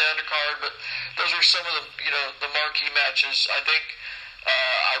know, you had the undercard, but those were some of the, you know, the marquee matches. I think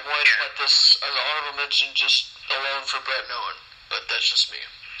I wanted to put this as an honorable mention just alone for Brett and Owen, but that's just me. Yeah.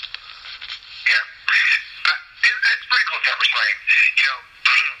 It's pretty cool SummerSlam. You know,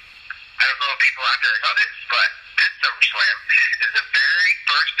 I don't know if people out there know this, but this SummerSlam is the very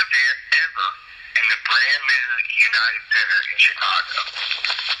first event ever in the brand new United Center in Chicago.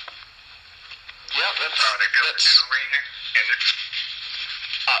 Yep, they built a new arena,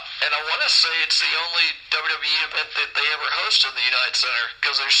 and I want to say it's the only WWE event that they ever hosted in the United Center,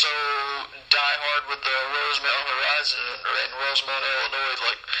 because they're so diehard with the Rosemount Horizon and Rosemount, Illinois,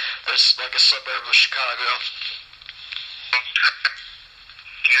 like that's like a suburb of Chicago.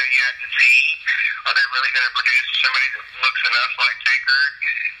 You know, you had to see, are they really going to produce somebody that looks enough like Taker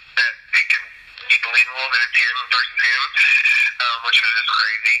that it can be believable that it's him versus him? which was just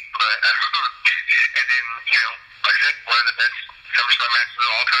crazy. But and then like I said, one of the best SummerSlam matches of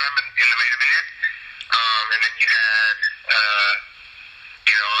all time in the main event. And then you had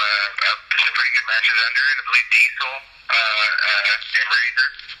some pretty good matches under it. I believe Diesel and Razor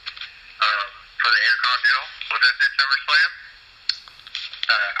for the Intercontinental. Was that this SummerSlam?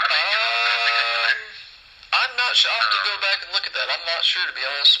 I'm not sure. I'll have to go back and look at that. I'm not sure, to be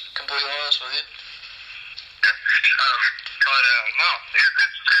honest, completely honest with you. Yeah. But no,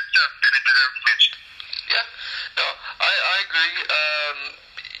 it's good stuff, and it deserves mention. Yeah. No, I agree.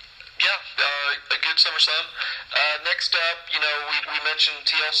 A good SummerSlam. Next up, we mentioned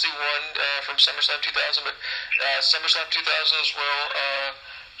TLC 1 from SummerSlam 2000, but SummerSlam 2000 as well.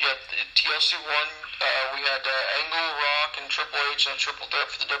 TLC 1, we had Angle, Rock, and Triple H in a triple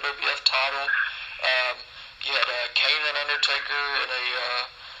threat for the WWF title. You had Kane and Undertaker in a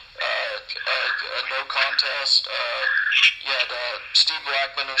no contest. You had Steve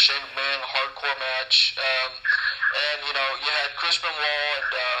Blackman and Shane McMahon, a hardcore match. And you had Chris Benoit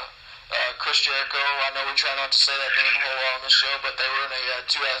and Chris Jericho. I know we try not to say that name a whole lot on the show, but they were in a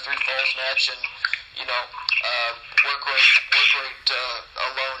 2 out of 3 falls match, and work rate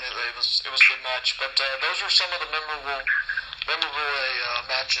alone, it was a good match. But those are some of the memorable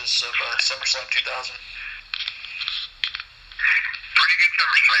matches of SummerSlam 2000. Pretty good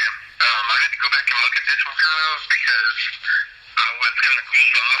SummerSlam. I had to go back and look at this one kind of because I was kind of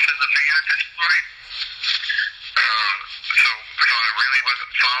cooled off as a fan at this point. So I really wasn't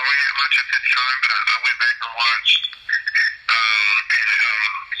following it much at this time, but I went back and watched,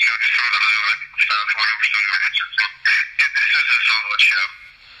 just some of the highlights and stuff, went over some matches, and this is a solid show.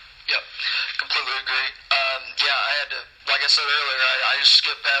 Yep, completely agree. I had to, like I said earlier, I just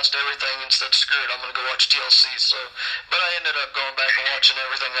skipped past everything and said, screw it, I'm going to go watch TLC, but I ended up going back and watching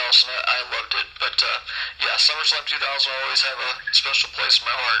everything else, and I loved it. But, SummerSlam 2000 will always have a special place in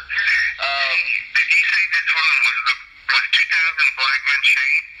my heart. Did you say this one was 2000 Blackman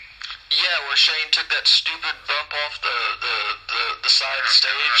Shane? Yeah, where Shane took that stupid bump off the side of the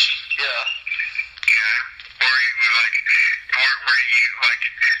stage. Yeah. Yeah. Or he was where you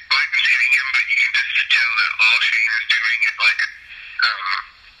Blackman's hitting him, but you can just tell that all Shane is doing is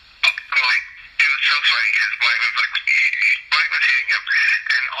it was so funny because Blackman's hitting him,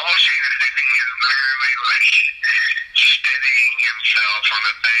 and all Shane is doing is literally steadying himself on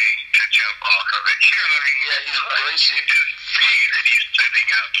the thing to jump off of it. You know what I mean? Yeah, he's bracing. See that he's setting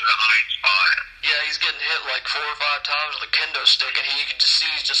up to the high spot. Yeah, he's getting hit 4 or 5 times with a kendo stick, and you can just see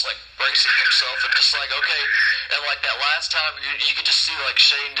he's just bracing himself and just okay. And that last time, you could just see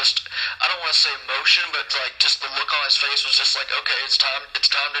Shane just, I don't want to say motion, but just the look on his face was just okay, it's time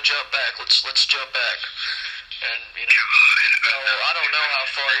to jump back. Let's jump back. And he fell. I don't know how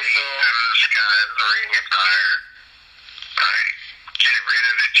far he fell. This guy's the ring attire. Get rid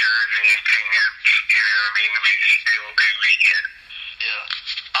of the jersey and pants. You know what I mean? We still do it. Yeah.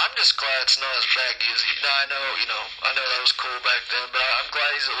 I'm just glad it's not as baggy as he. I know that was cool back then, but I'm glad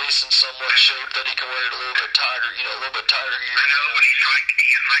he's at least in somewhat shape that he can wear it a little bit tighter. A little bit tighter here. I know, but he's like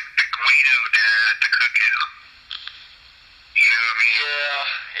the Guido dad at the cookout. You know what I mean?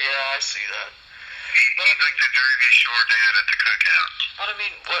 Yeah, I see that. But he's like the Jersey Shore dad at the cookout. But I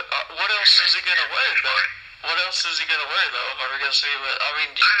mean, what else is he gonna wear though? What else is he gonna wear though? Are we gonna see him? I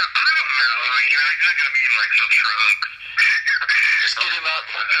mean, I don't know. He's not gonna be in some trunk. Just get him out.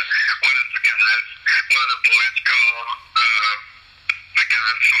 What is the guys? What do the boys call the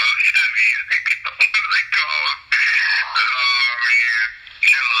guys most heavy? What do they call him? Oh man,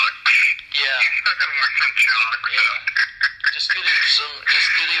 jocks. Yeah. He's not gonna wear some jocks. Yeah. Just get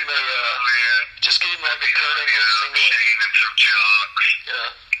him a Kurt Angle singlet. Shane and some jocks.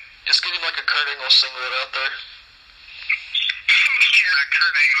 Yeah. Just get him a Kurt Angle singlet out there. Yeah,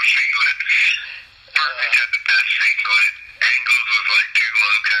 Kurt Angle singlet. Perfect had the best singlet. Angles was too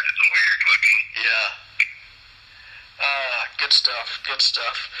low cut and weird looking. Yeah. Good stuff.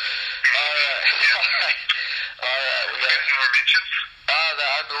 Alright. We got any more mentions?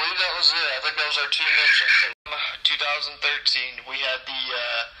 I believe that was it. I think that was our 2 mentions. 2013, we had the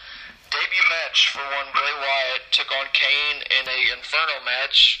debut match for one. Bray Wyatt took on Kane in a Inferno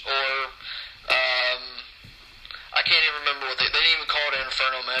match, or I can't even remember what they didn't even call it an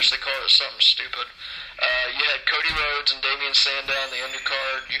Inferno match. They called it something stupid. You had Cody Rhodes and Damian Sandow in the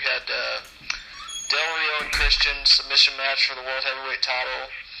undercard. You had Del Rio and Christian submission match for the World Heavyweight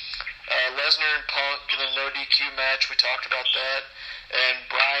title. Lesnar and Punk in a no DQ match. We talked about that. And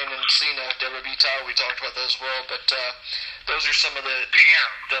Bryan and Cena, WWE title, we talked about that as well. But those are some of that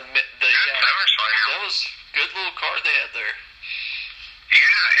was a good little card they had there.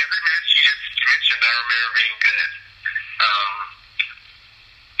 Yeah, every match you just mentioned I remember being good.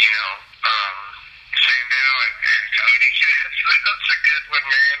 Sandow and Cody, yes, that's a good one,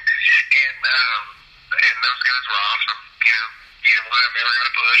 man. And those guys were awesome. Neither one of them ever got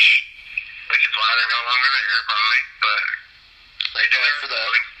a push, which is why they're no longer there, probably. But they did for that.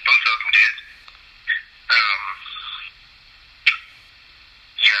 Both of them did.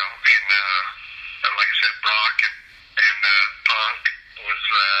 And like I said, Brock and Punk was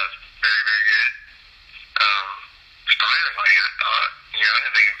very, very good. Surprisingly, I thought, I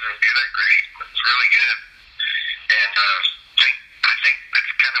didn't think it was going to do that great. It's really good. And I think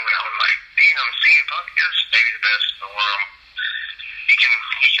that's kind of when I was like, damn, CM Punk is maybe the best in the world. He can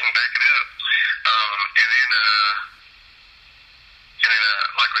back it up. And then,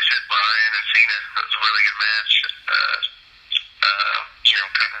 like we said, Bryan and Cena, it was a really good match.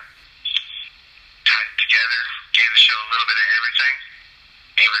 Kind of tied it together, gave the show a little bit of everything.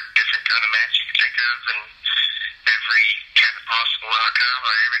 Every different kind of match you could think of, and every kind of possible outcome,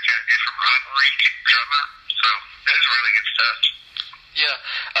 or every kind of different rivalry you could drum up. So it was really good stuff. Yeah,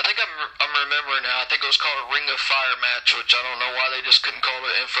 I think I'm remembering now. I think it was called a Ring of Fire match, which I don't know why they just couldn't call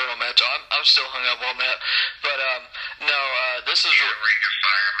it an Inferno match. I'm still hung up on that. But this is Ring of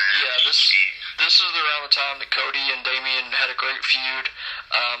Fire match. Yeah, this is around the time that Cody and Damian had a great feud.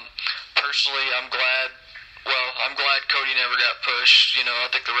 Personally, I'm glad Cody never got pushed. I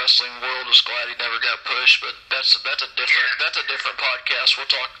think the wrestling world is glad he never got pushed, but that's a different podcast. We'll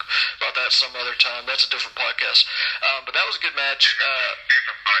talk about that some other time. That's a different podcast. But that was a good match.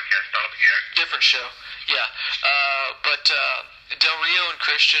 Different podcast altogether. Different show. Yeah. But Del Rio and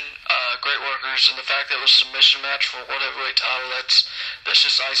Christian, great workers, and the fact that it was a submission match for World Heavyweight title, that's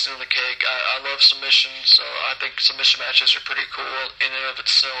just icing on the cake. I love submissions, so I think submission matches are pretty cool in and of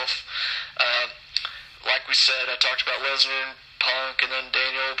itself. Like we said, I talked about Lesnar and Punk, and then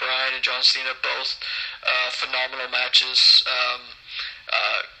Daniel Bryan and John Cena, both phenomenal matches.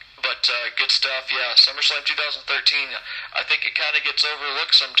 But good stuff. Yeah, SummerSlam 2013. I think it kind of gets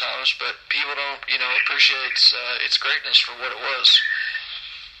overlooked sometimes, but people don't, appreciate its greatness for what it was.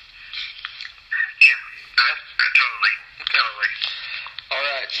 Yeah, totally. Okay. Totally. All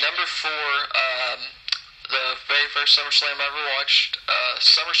right, number 4. The very first SummerSlam I ever watched,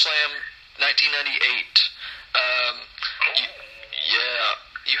 SummerSlam 1998.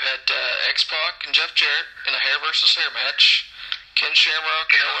 You had X-Pac and Jeff Jarrett in a hair versus hair match. Ken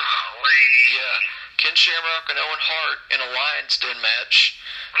Shamrock and Owen Hart in a Lion's Den match.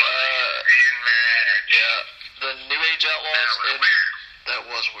 The New Age Outlaws that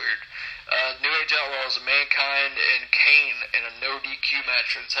was weird. New Age Outlaws and Mankind and Kane in a no DQ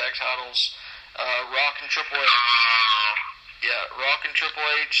match for the tag titles. Rock and Triple H. Rock and Triple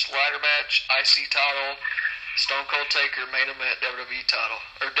H ladder match, IC title. Stone Cold Taker main event WWE title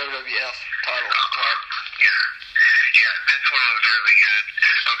or WWF title at the time. Yeah, this one was really good.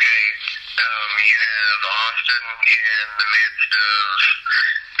 Okay, you have Austin in the midst of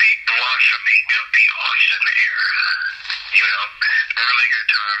the blossoming of the Austin era. Really good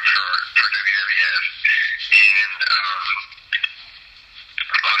time for WWF. And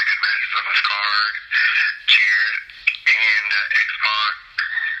a lot of good matches on this card. Jarrett and X-Pac,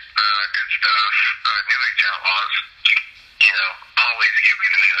 good stuff. New Age Outlaws, always give me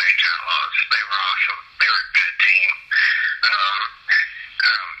the New Age Outlaws. They were awesome. They were a good team.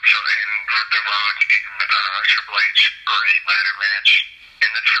 And The Rock and Triple H, great ladder match. And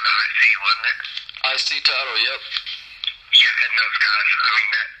that's for the IC, wasn't it? IC title, yep. Yeah, and those guys,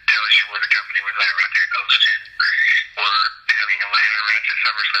 that tells you where the company was at right there. Those two were having a ladder match at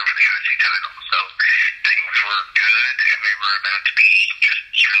SummerSlam for the IC title. So things were good, and they were about to be just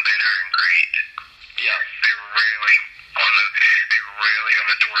even better and great. Yeah. They were really on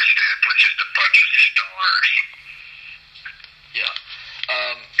the doorstep with just a bunch of stars. Yeah.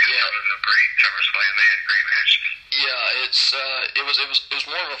 It was a great SummerSlam. They had great matches. Yeah, it was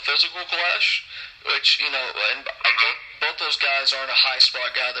more of a physical clash, which and both those guys aren't a high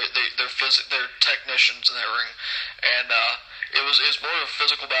spot guy. They're technicians in that ring, and it was more of a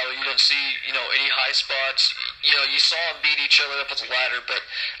physical battle. You didn't see any high spots. You saw them beat each other up with the ladder, but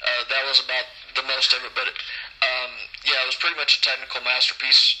that was about the most of it. But it was pretty much a technical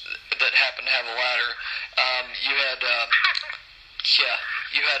masterpiece that happened to have a ladder.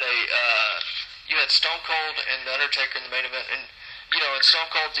 You had Stone Cold and The Undertaker in the main event, and and Stone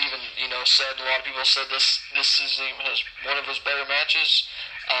Cold even said, a lot of people said this is one of his better matches.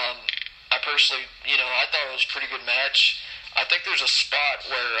 I personally, I thought it was a pretty good match. I think there's a spot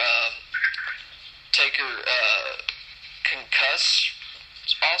where Taker concuss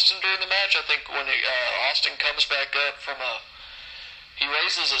Austin during the match. I think when Austin comes back up he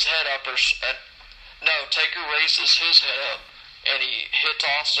raises his head up, No, Taker raises his head up, and he hit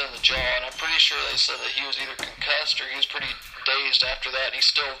Austin in the jaw, and I'm pretty sure they said that he was either concussed or he was pretty dazed after that, and he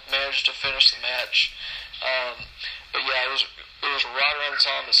still managed to finish the match. But yeah, it was right around the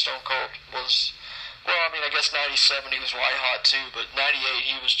time that Stone Cold was, well, I mean, I guess 97 he was white hot too, but 98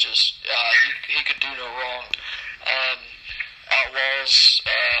 he was just, he could do no wrong. Outlaws,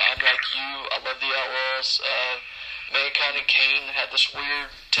 I'm like you, I love the Outlaws. Mankind and Kane had this weird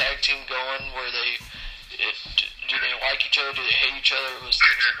tag team going where do they like each other, do they hate each other? It was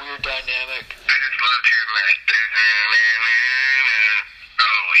a weird dynamic. I just loved hearing that.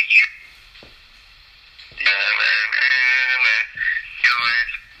 Oh, yeah.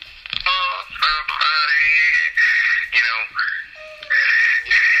 Somebody, you know,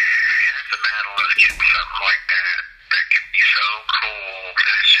 half the battle is getting something like that can be so cool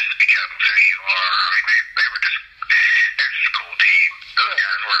that it's just becomes who you are. I mean, they were just, they're just a cool team. Those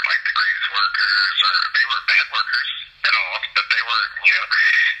guys weren't like the greatest workers, or they weren't bad workers at all, but they weren't, you know,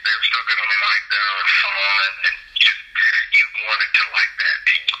 they were still good on the mic though, and fun, and just, you wanted to like that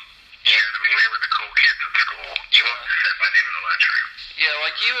team. You know what I mean? They were the cool kids in school. You wanted to sit by them in the lunchroom. Yeah,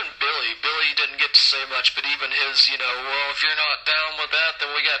 like even Billy didn't get to say much, but even his, you know, well, if you're not down with that, then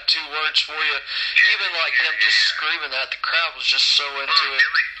we got 2 words for you. Even like him just screaming that, the crowd was just so into it.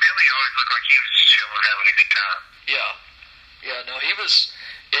 Billy always looked like he was just chilling, having a good time. Yeah, no, he was.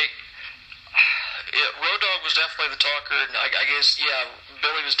 Road Dogg was definitely the talker, and I guess, yeah,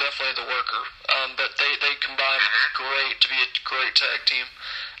 Billy was definitely the worker. But they combined great to be a great tag team.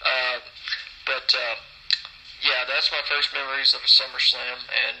 Yeah, that's my first memories of a SummerSlam,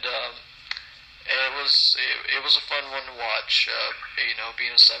 and it was a fun one to watch. You know, being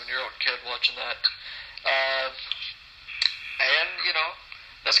a 7-year-old kid watching that, and you know,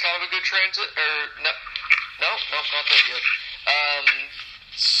 that's kind of a good transit. Or no, not that yet.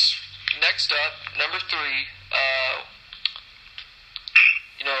 Next up, number 3.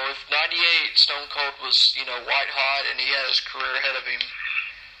 You know, if 98 Stone Cold was, you know, white hot and he had his career ahead of him,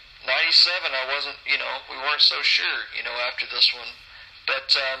 97 I wasn't, you know, we weren't so sure, you know, after this one. But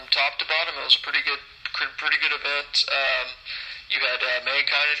top to bottom, it was a pretty good event. You had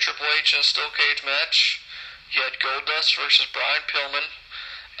Mankind and Triple H in a steel cage match. You had Goldust versus Brian Pillman.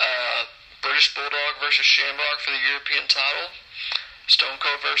 British Bulldog versus Shamrock for the European title. Stone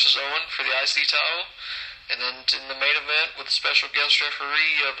Cold versus Owen for the IC title. And then in the main event with a special guest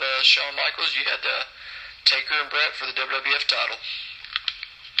referee of Shawn Michaels, you had Taker and Brett for the WWF title.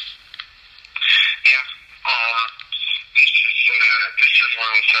 Yeah, this is one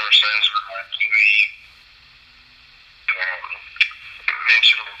of the SummerSlams where we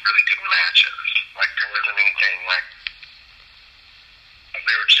mentioned really good matches. Like there wasn't anything like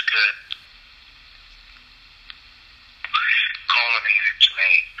they were just good. Culminated to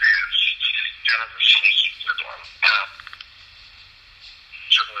me is kind of a sneaky good one.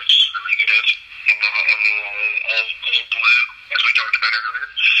 Triple H is really good in the old blue, as we talked about earlier.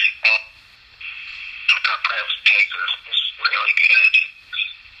 I thought perhaps Taker was really good.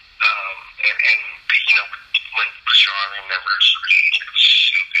 And you know, when Shawn anniversary, it was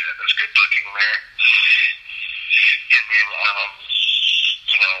so good. There was good booking there. And then,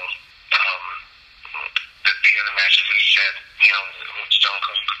 you know, the other matches, as you said, you know, Stone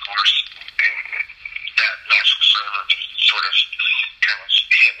Cold, of course, and that match was sort of kind of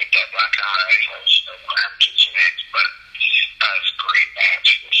hit with that black eye, you know, so what happens next, but it was a great match,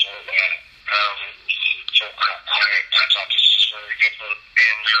 so that, so I thought this was a very good one,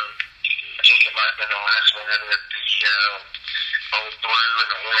 and I think it might have been the last one with the old blue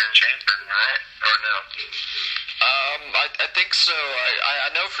and the orange apron, right? Or no? I think so. I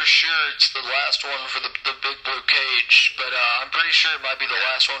know for sure it's the last one for the big blue cage, but I'm pretty sure it might be the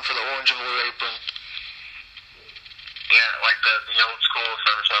last one for the orange and blue apron. Yeah, like the old school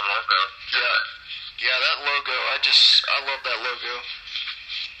SummerSlam logo. Yeah, that logo. I love that logo.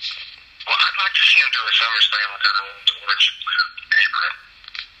 Well, I'd like to see him do a SummerSlam with an old orange and blue apron.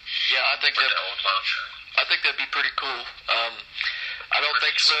 Yeah, I think that'd be pretty cool. I don't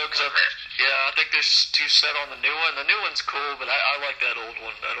think so, because I think there's 2 set on the new one. The new one's cool, but I like that old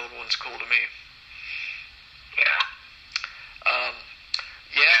one. That old one's cool to me. Yeah. What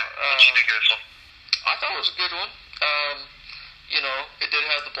did you think of this one? I thought it was a good one. You know, it did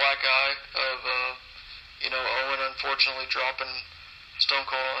have the black eye of, you know, Owen unfortunately dropping Stone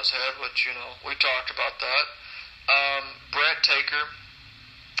Cold on his head, which, you know, we talked about that. Brett Taker,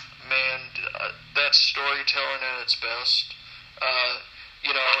 man, that's storytelling at its best.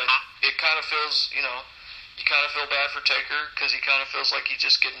 You know, and it kind of feels, you know, you kind of feel bad for Taker because he kind of feels like he's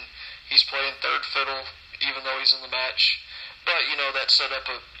playing third fiddle even though he's in the match. But, you know, that set up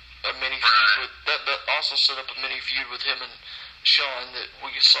a mini feud with that also set up a mini feud with him and Shawn that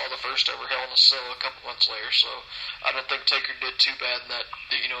we saw the first ever Hell in a Cell a couple months later. So I don't think Taker did too bad in that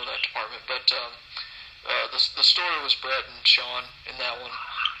in that department. But the story was Bret and Shawn in that one,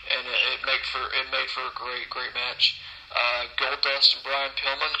 and it made for a great match. Goldust and Brian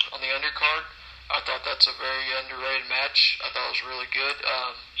Pillman on the undercard. I thought that's a very underrated match. I thought it was really good.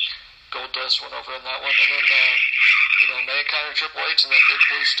 Goldust went over in that one, and then Mankind and Triple H in that big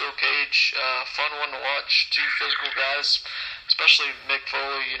blue steel cage. Fun one to watch. Two physical guys, especially Mick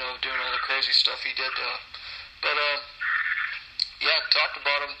Foley. Doing all the crazy stuff he did. Top to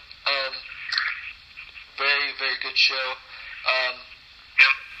bottom, very very good show.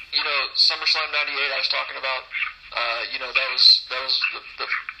 SummerSlam '98. I was talking about. That was the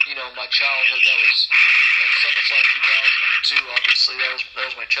my childhood. That was and SummerSlam 2002. Obviously, that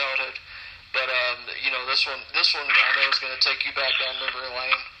was my childhood. But this one I know is going to take you back down memory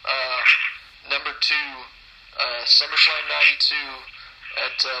lane. Number 2, SummerSlam '92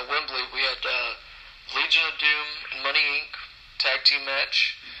 at Wembley. We had Legion of Doom and Money Inc. tag team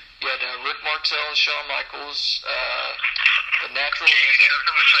match. You had Rick Martel and Shawn Michaels. The Natural.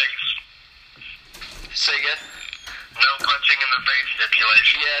 Say again. No punching in the face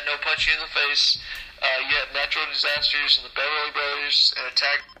stipulation. Yeah, no punching in the face. You had Natural Disasters and the Beverly Brothers and a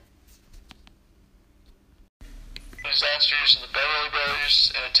tag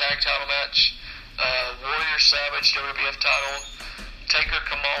title match. Warrior Savage WWF title. Taker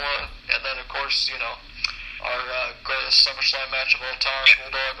Kamala, and then of course our greatest SummerSlam match of all time,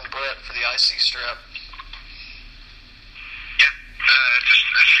 Bulldog and Bret for the IC strap. Yeah, just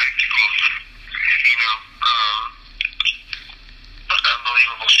a spectacle.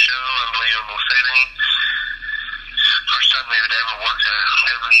 Unbelievable show, unbelievable setting. First time they had ever worked a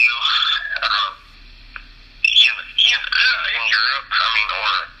pay-per-view in Europe, or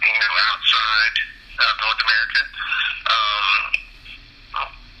outside North America.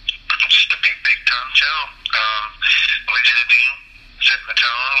 Just a big time show. Legion of Doom setting the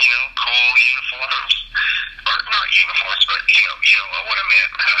tone, cool uniforms. Or not uniforms, but you know what I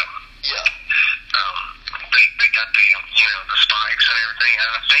meant. Yeah. They got the spikes and everything, and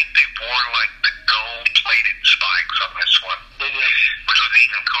I think they wore like the gold-plated spikes on this one. They did. Which was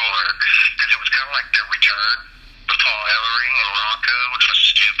even cooler, because it was kind of like their return with Paul Ellering and Rocco, which was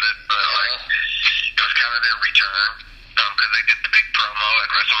stupid, but it was kind of their return, because they did the big promo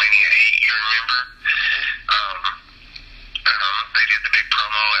at WrestleMania 8, you remember? They did the big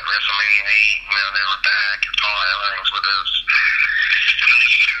promo at WrestleMania 8, they were back, and Paul Ellering's with us. And then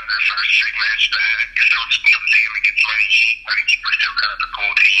this is kind of their first big match back. So it's see him against Money Inc. Money Inc. was still kind of a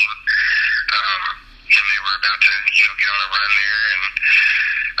cool team. And they were about to, get on a run there. And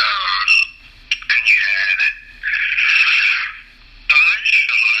then you had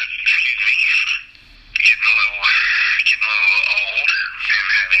excuse me, getting a little old and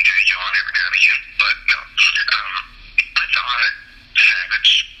having to yawn every now and again. But no, I thought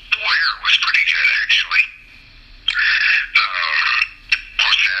Savage Warrior was pretty good, actually.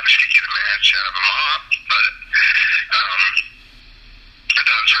 Poor Savage could get a match out of a mop, but I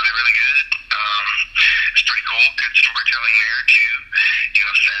thought it was really, really good. It's pretty cool. Good storytelling there, too.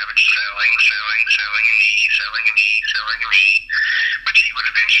 Savage selling a knee, but he would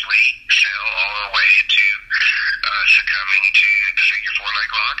eventually sell all the way to succumbing to the figure 4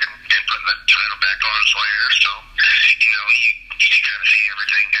 leg lock and putting the title back on Flair. So, you kind of see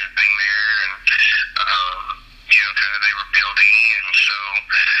everything there, and kind of they were building, and so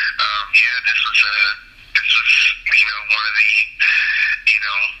this was one of the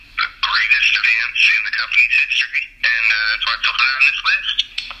greatest events in the company's history, and that's why it's so high on this list.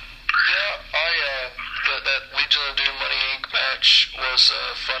 Yeah, that Legion of Doom Money Inc. match was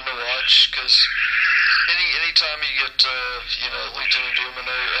fun to watch, because anytime you get Legion of Doom and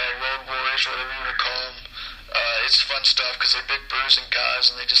Road Warriors, whatever you want to call them, it's fun stuff because they're big bruising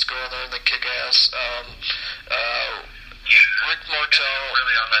guys and they just go in there and they kick ass. Rick Martel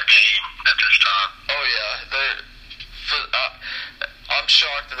really on their game at this time. Oh yeah, I'm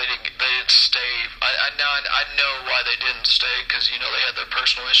shocked that they didn't stay. I know why they didn't stay, because they had their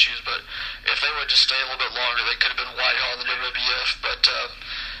personal issues. But if they would just stay a little bit longer, they could have been white hot in the WWF. But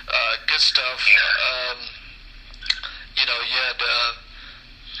good stuff. You had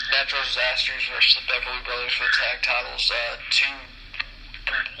Natural Disasters versus the Beverly Brothers for the tag titles. Two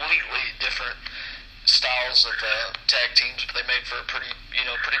completely different styles of tag teams, but they made for a pretty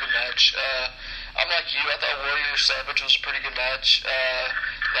good match. I'm like you. I thought Warrior Savage was a pretty good match.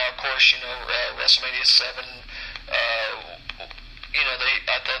 Now, of course, WrestleMania 7. I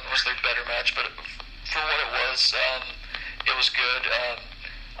thought it was their better match, but for what it was good.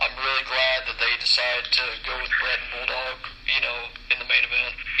 I'm really glad that they decided to go with Brett and Bulldog, in the main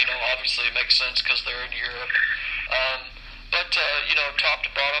event. Obviously it makes sense because they're in Europe. But top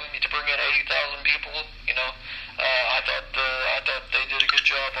to bottom, to bring in 80,000 people, I thought they did a good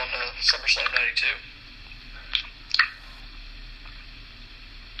job on SummerSlam '92.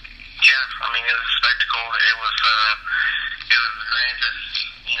 Yeah, I mean, it was a spectacle. It was the grandest,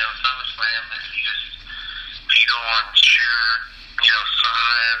 SummerSlam that you go on sheer,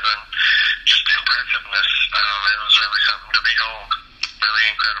 size and just impressiveness. It was really something to behold. Really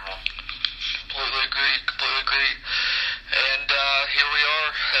incredible. Completely agree. And here we are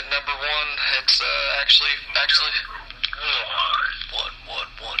at number one. It's actually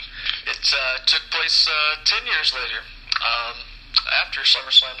one. It took place 10 years later. After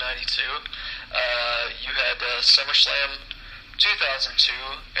SummerSlam '92, you had SummerSlam 2002,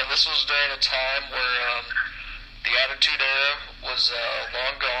 and this was during a time where the Attitude Era was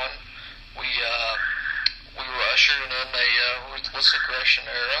long gone. We were ushering in a ruthless aggression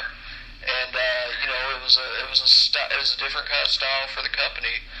era, and it was a different kind of style for the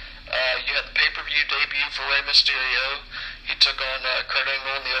company. You had the pay-per-view debut for Rey Mysterio. He took on Kurt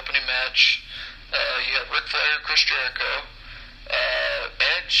Angle in the opening match. You had Ric Flair, Chris Jericho.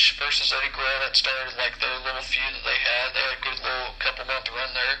 Edge versus Eddie Guerrero, that started like their little feud that they had. They had a good little couple month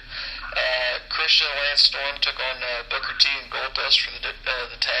run there. Christian and Lance Storm took on Booker T and Goldust for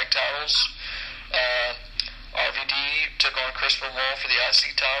the tag titles. RVD took on Chris Benoit for the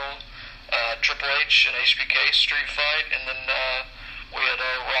IC title. Triple H and HBK street fight, and then we had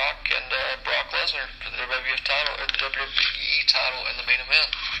Rock and Brock Lesnar for the WWF title, or the WWE title in the main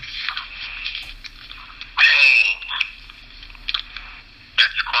event. Dang.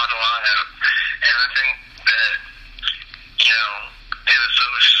 That's quite a lineup. And I think that, it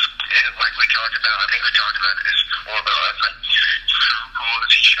was like we talked about, I think we talked about this before, but I was like, so cool to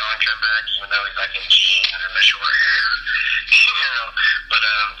see Sean come back, even though he's like in jeans and the short hair, but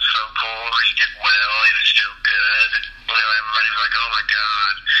so cool, he did well, he was still good, everybody was like, oh my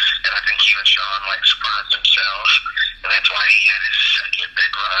god, and I think even Sean like surprised himself, and that's why he had his second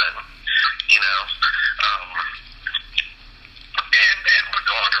big run, and would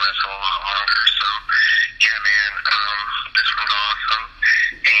go on to wrestle a lot longer. So, yeah, man, this was awesome.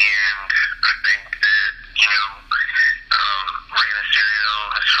 And I think that, Rey Mysterio,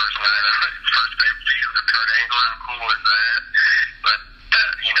 his first night, first pay-per-view with Kurt Angle, how cool was that? But,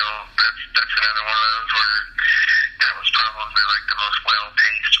 that's another one of those where that was probably like the most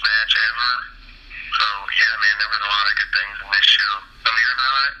well-paced match ever. So, yeah, man, there was a lot of good things in this show. Some of your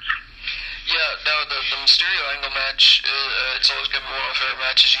highlights? Yeah, no, the Mysterio Angle match, it's always going to be one of my favorite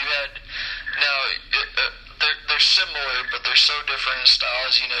matches you had. Now, they're similar, but they're so different in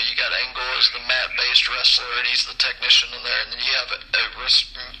styles. You got Angle as the mat-based wrestler, and he's the technician in there, and then you have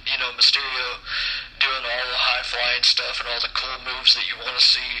Mysterio doing all the high-flying stuff and all the cool moves that you want to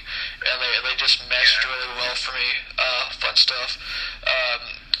see, and they just meshed really well for me. Fun stuff.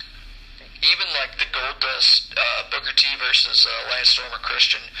 Even like the Goldust Booker T versus Lance Storm or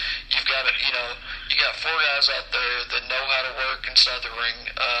Christian, you've got you got four guys out there that know how to work inside the ring.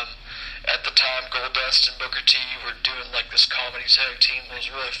 At the time, Goldust and Booker T were doing like this comedy tag team that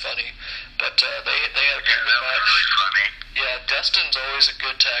was really funny, but they had a good match. Really funny. Yeah, Destin's always a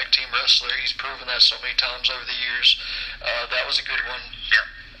good tag team wrestler. He's proven that so many times over the years. That was a good one. Yep.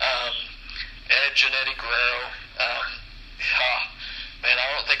 Edge and Eddie Guerrero. Man,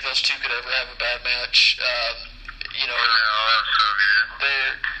 I don't think those two could ever have a bad match. No, that's so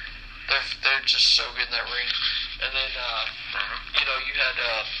good. They're just so good in that ring. And then you had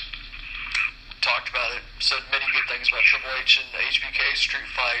talked about it, said many good things about Triple H and HBK street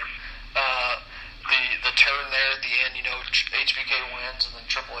fight. The turn there at the end, HBK wins, and then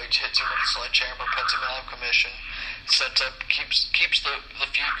Triple H hits him with a sledgehammer, puts him out of commission, sets up, keeps the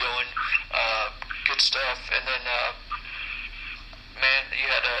feud going. Good stuff. And then man, you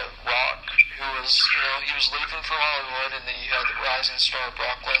had Rock, who was, he was leaving for Hollywood, and then you had the rising star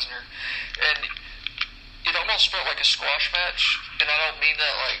Brock Lesnar, and it almost felt like a squash match, and I don't mean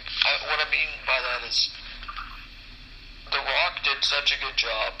that what I mean by that is The Rock did such a good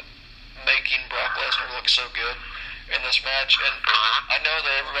job making Brock Lesnar look so good in this match, and I know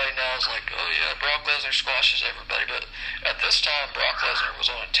that everybody now is like, oh yeah, Brock Lesnar squashes everybody, but at this time, Brock Lesnar was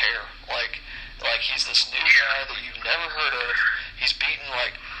on a tear, like he's this new guy that you've never heard of. He's beating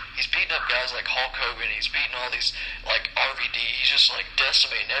up guys like Hulk Hogan. He's beating all these like RVD. He's just like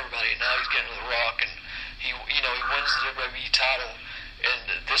decimating everybody. And now he's getting to The Rock, and he wins the WWE title.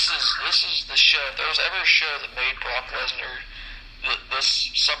 And this is the show. If there was ever a show that made Brock Lesnar, this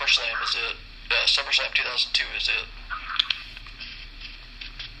SummerSlam is it. SummerSlam 2002 is it.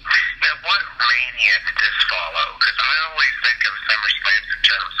 what Mania did this follow? Because I always think of SummerSlam in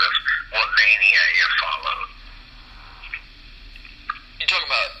terms of what Mania it followed. You talking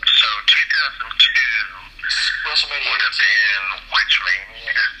about? So 2002 WrestleMania would have been which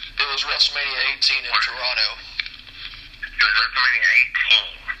Mania? It was WrestleMania 18 in Toronto. It was WrestleMania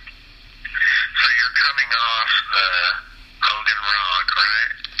 18. So you're coming off the Hogan Rock,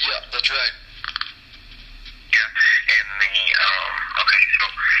 right? Yeah, that's right. Yeah, and the okay, so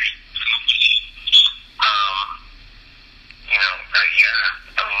yeah,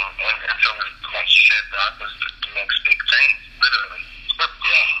 I mean, and so like you said, that was the next big thing, literally.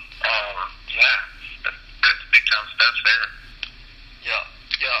 Yeah, that's big time stuff there. Yeah.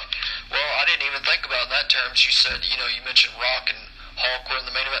 Well, I didn't even think about it in that terms. You said, you mentioned Rock and Hulk were in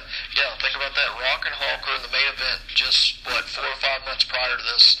the main event. Yeah, think about that. Rock and Hulk were in the main event just, 4 or 5 months prior to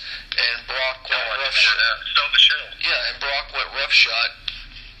this. And Brock went Stole the show. Yeah, and Brock went roughshod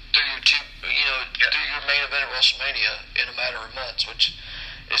through through your main event at WrestleMania in a matter of months, which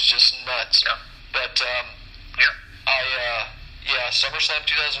is just nuts. Yeah. But, SummerSlam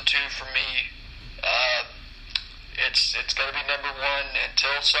 2002 for me, it's going to be number one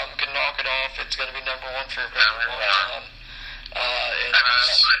until something can knock it off. It's going to be number one for a very long time.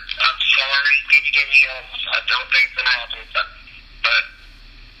 I'm sorry, WWE. I don't think it's going to happen, but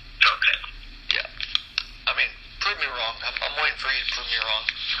it's okay. Yeah. I mean, prove me wrong. I'm waiting for you to prove me wrong.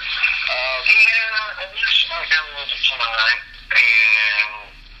 I wish I got a little bit tonight,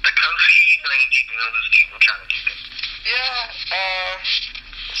 and the Kofi and AJ deal is people trying to keep it. Yeah,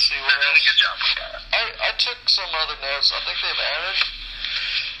 let's see what They're doing a good job with that. I took some other notes. I think they've added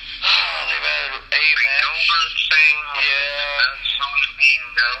a match. Goldberg thing. Yeah. Absolutely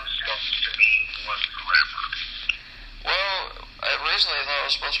no sense to me whatsoever. Well, originally I thought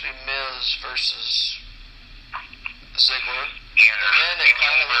it was supposed to be Miz versus Ziggler. Yeah, and then it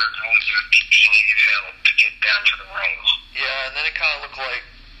kind of she needed help to get down to the ring. Yeah, and then it kind of looked like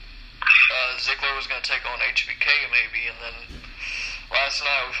Ziggler was going to take on HBK maybe, and then last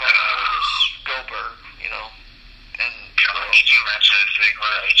night we found out it was Goldberg, and Could you imagine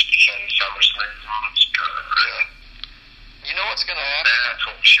Ziggler, HBK, SummerSlam? Yeah. You know what's going to happen? That's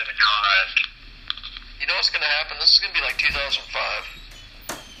what we should have got. You know what's going to happen? This is going to be like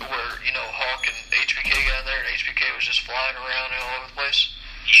 2005, where, Hulk and HBK got in there, and HBK was just flying around all over the place.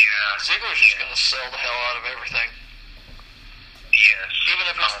 Yeah. Ziggler's just going to sell the hell out of everything. Yes. Even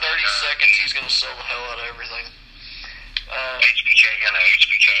if it's 30 seconds, he's going to sell the hell out of everything. HBK gonna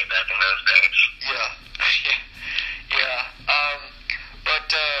HBK back in those days. Yeah.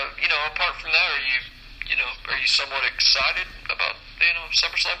 But apart from that, are you somewhat excited about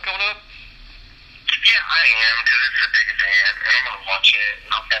SummerSlam coming up? Yeah, I am, because it's a big event, and I'm gonna watch it,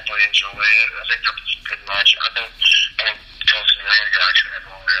 and I'll definitely enjoy it. I think it'll be a good match. I think Tulsa and Randy actually have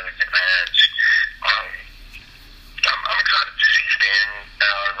a really good match. I'm excited to see Finn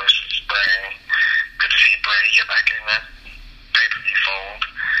Balor versus Bray. Good to see Bray get back in that pay-per-view fold.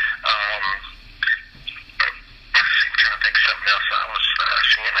 I'm trying to think of something else I was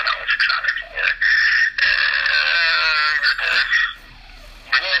seeing that I was excited for.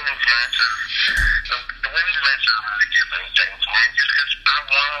 The women's matches. The women's matches are really good things, James. Just because I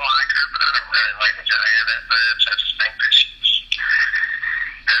want to like her, but I don't really like the guy that much. I just think that she's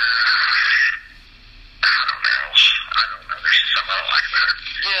I don't know. There's just something I don't like about her.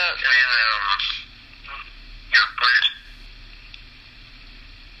 Yeah. Please.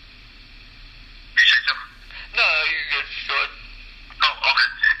 Did you say something? No, you're good. Go ahead. Oh, okay.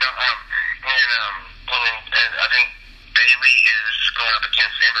 No, and I think Bayley is going up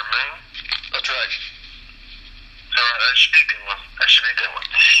against Ember Moon. That's right. So that should be a good one.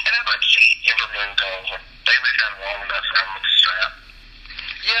 And I'd like to see Ember Moon go. Bayley's got long enough for him with the strap.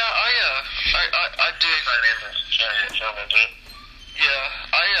 Yeah, I dig.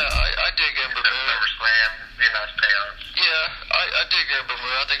 I dig Ember Moon. SummerSlam, be a nice payout. Yeah, I dig Ember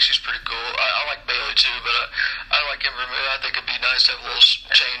Moon. I think she's pretty cool. I like Bayley too, but I like Ember Moon. I think it'd be nice to have a little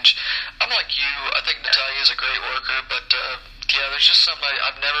change. I'm like you. I think Natalya is a great worker, but there's just something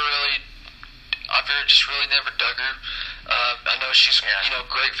I've just really never dug her. I know she's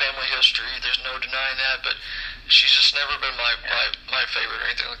great family history. There's no denying that, but she's just never been my favorite or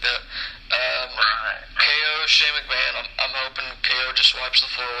anything like that. KO, Shane McMahon. I'm hoping KO just wipes the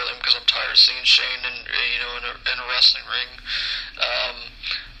floor with him because I'm tired of seeing Shane in a wrestling ring.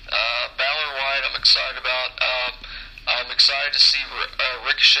 Balor Wyatt, I'm excited about. I'm excited to see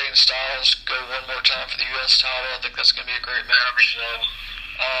Ricochet and Styles go one more time for the U.S. title. I think that's going to be a great match.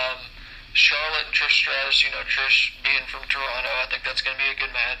 Charlotte and Trish Stratus, Trish being from Toronto, I think that's going to be a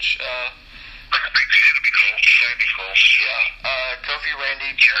good match. It'll be cool. That'll be cool. Yeah. Kofi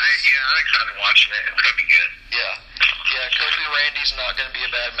Randy. Yeah, I'm excited watching it. It's gonna be good. Yeah. Yeah, Kofi Randy's not going to be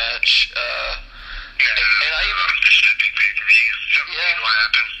a bad match. And I even just a big pay-per-view. Something will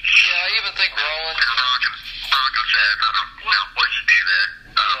happen. Yeah, I even think Rollins. Brock said, I don't know what you do there.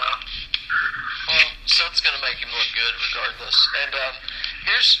 Yeah. Well, Seth's going to make him look good regardless. And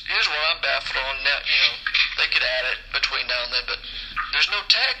here's what I'm baffled on. Now, they could add it between now and then, but there's no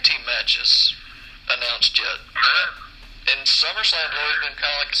tag team matches announced yet. And SummerSlam's always been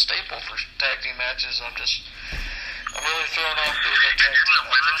kind of like a staple for tag team matches. I'm really thrown off there's no tag team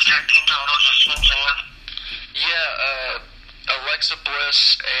women's tag team titles just switched on? Yeah, Alexa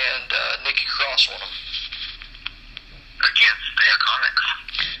Bliss and Nikki Cross won them. Against the Iconics.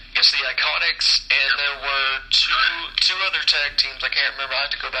 Against the Iconics, and there were two other tag teams. I can't remember. I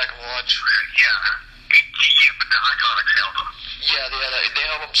had to go back and watch. Yeah, but the Iconics held them. Yeah, they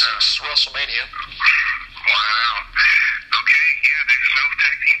held them since WrestleMania. Wow. Okay, yeah, there's no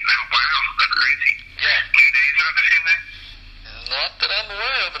tag team. Oh, wow, that's crazy. Yeah. New Day's not the same thing? Not that I'm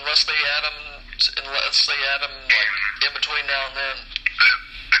aware of, unless they add them like in between now and then.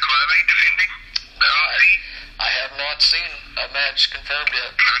 The club ain't defending? No, I have not seen a match confirmed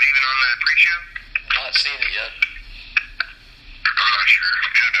yet. Not even on that pre-show? Not seen it yet. I'm not sure.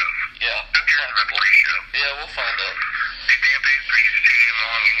 Who knows? Yeah. I'm caring about the pre-show. Yeah, we'll find out. The damn pay-per-view is too damn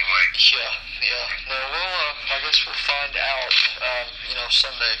long anyway. Yeah. No, I guess we'll find out,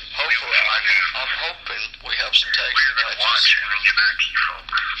 Sunday. Hopefully. I'm hoping we have some tag team We're going to matches. watch and then get back to you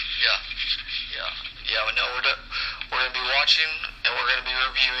folks. Yeah, we know we're going to be watching, and we're going to be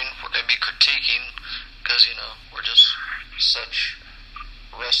reviewing, we're going to be critiquing, because, we're just such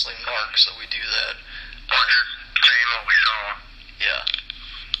wrestling marks that we do that. We're just saying what we saw. Yeah.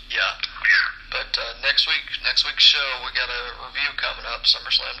 But next week's show, we got a review coming up,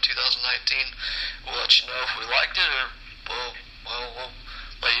 SummerSlam 2019. We'll let you know if we liked it, or we'll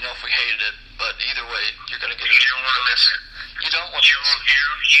let you know if we hated it. But either way, you're going to get it. You don't want to miss it. You don't want to miss it.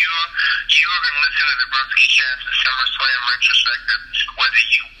 You are going to listen to the Broski Cast, the SummerSlam retrospective, whether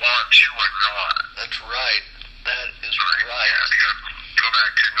you want to or not. That's right. That is right. Yeah, go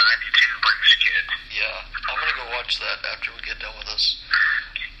back to 92 British Kid. Yeah, I'm going to go watch that after we get done with this.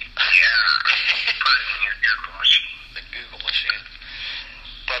 Yeah, put it in your Google machine. The Google machine.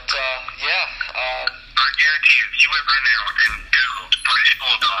 But, I guarantee you, if you went right now and Googled British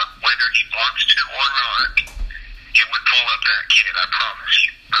Bulldog, whether he wants to or not, it would pull up that kid, I promise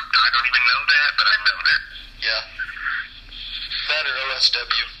you. I don't even know that, but I know that. yeah. That or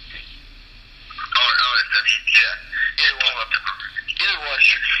OSW. Or OSW, yeah. Either Pull one. up the... Either one.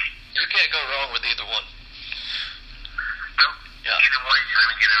 You can't go wrong with either one. Nope. Yeah. Either way, you're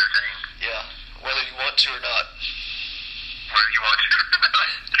going to get everything. Yeah. Whether you want to or not. Whether you want to or not.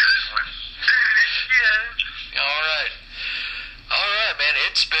 Good one. Yeah. All right, man.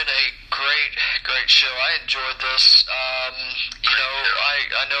 It's been a great show. I enjoyed this.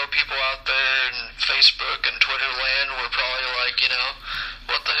 I know people out there in Facebook and Twitter land were probably like,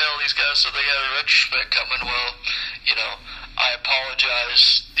 what the hell? These guys said they got a retrospect coming. Well, I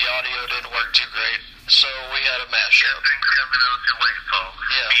apologize. The audio didn't work too great, so we had a mashup. Things coming those who wait, folks.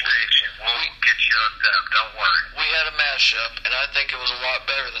 Yeah, Be patient. We'll get you hooked up. Don't worry. We had a mashup, and I think it was a lot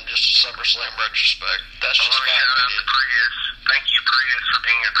better than just a SummerSlam retrospect. That's I just want to my shout out to opinion. Prius. Thank you, Prius, for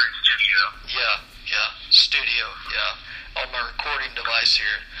being a great studio. Yeah, studio, on my recording device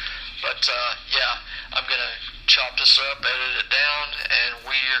here. But, I'm going to chop this up, edit it down, and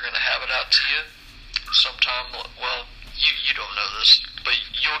we are going to have it out to you sometime. Well, you don't know this, but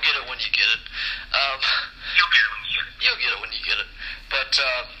you'll get it when you get it. You'll get it when you get it. You'll get it when you get it. But,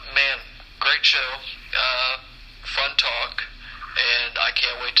 man, great show, fun talk, and I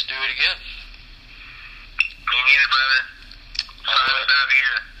can't wait to do it again. Me neither, brother. Sign us out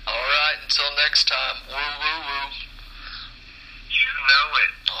here. All right, until next time. Woo, woo, woo. You know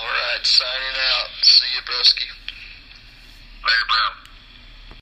it. All right, signing out. See you, broski. Later, bro.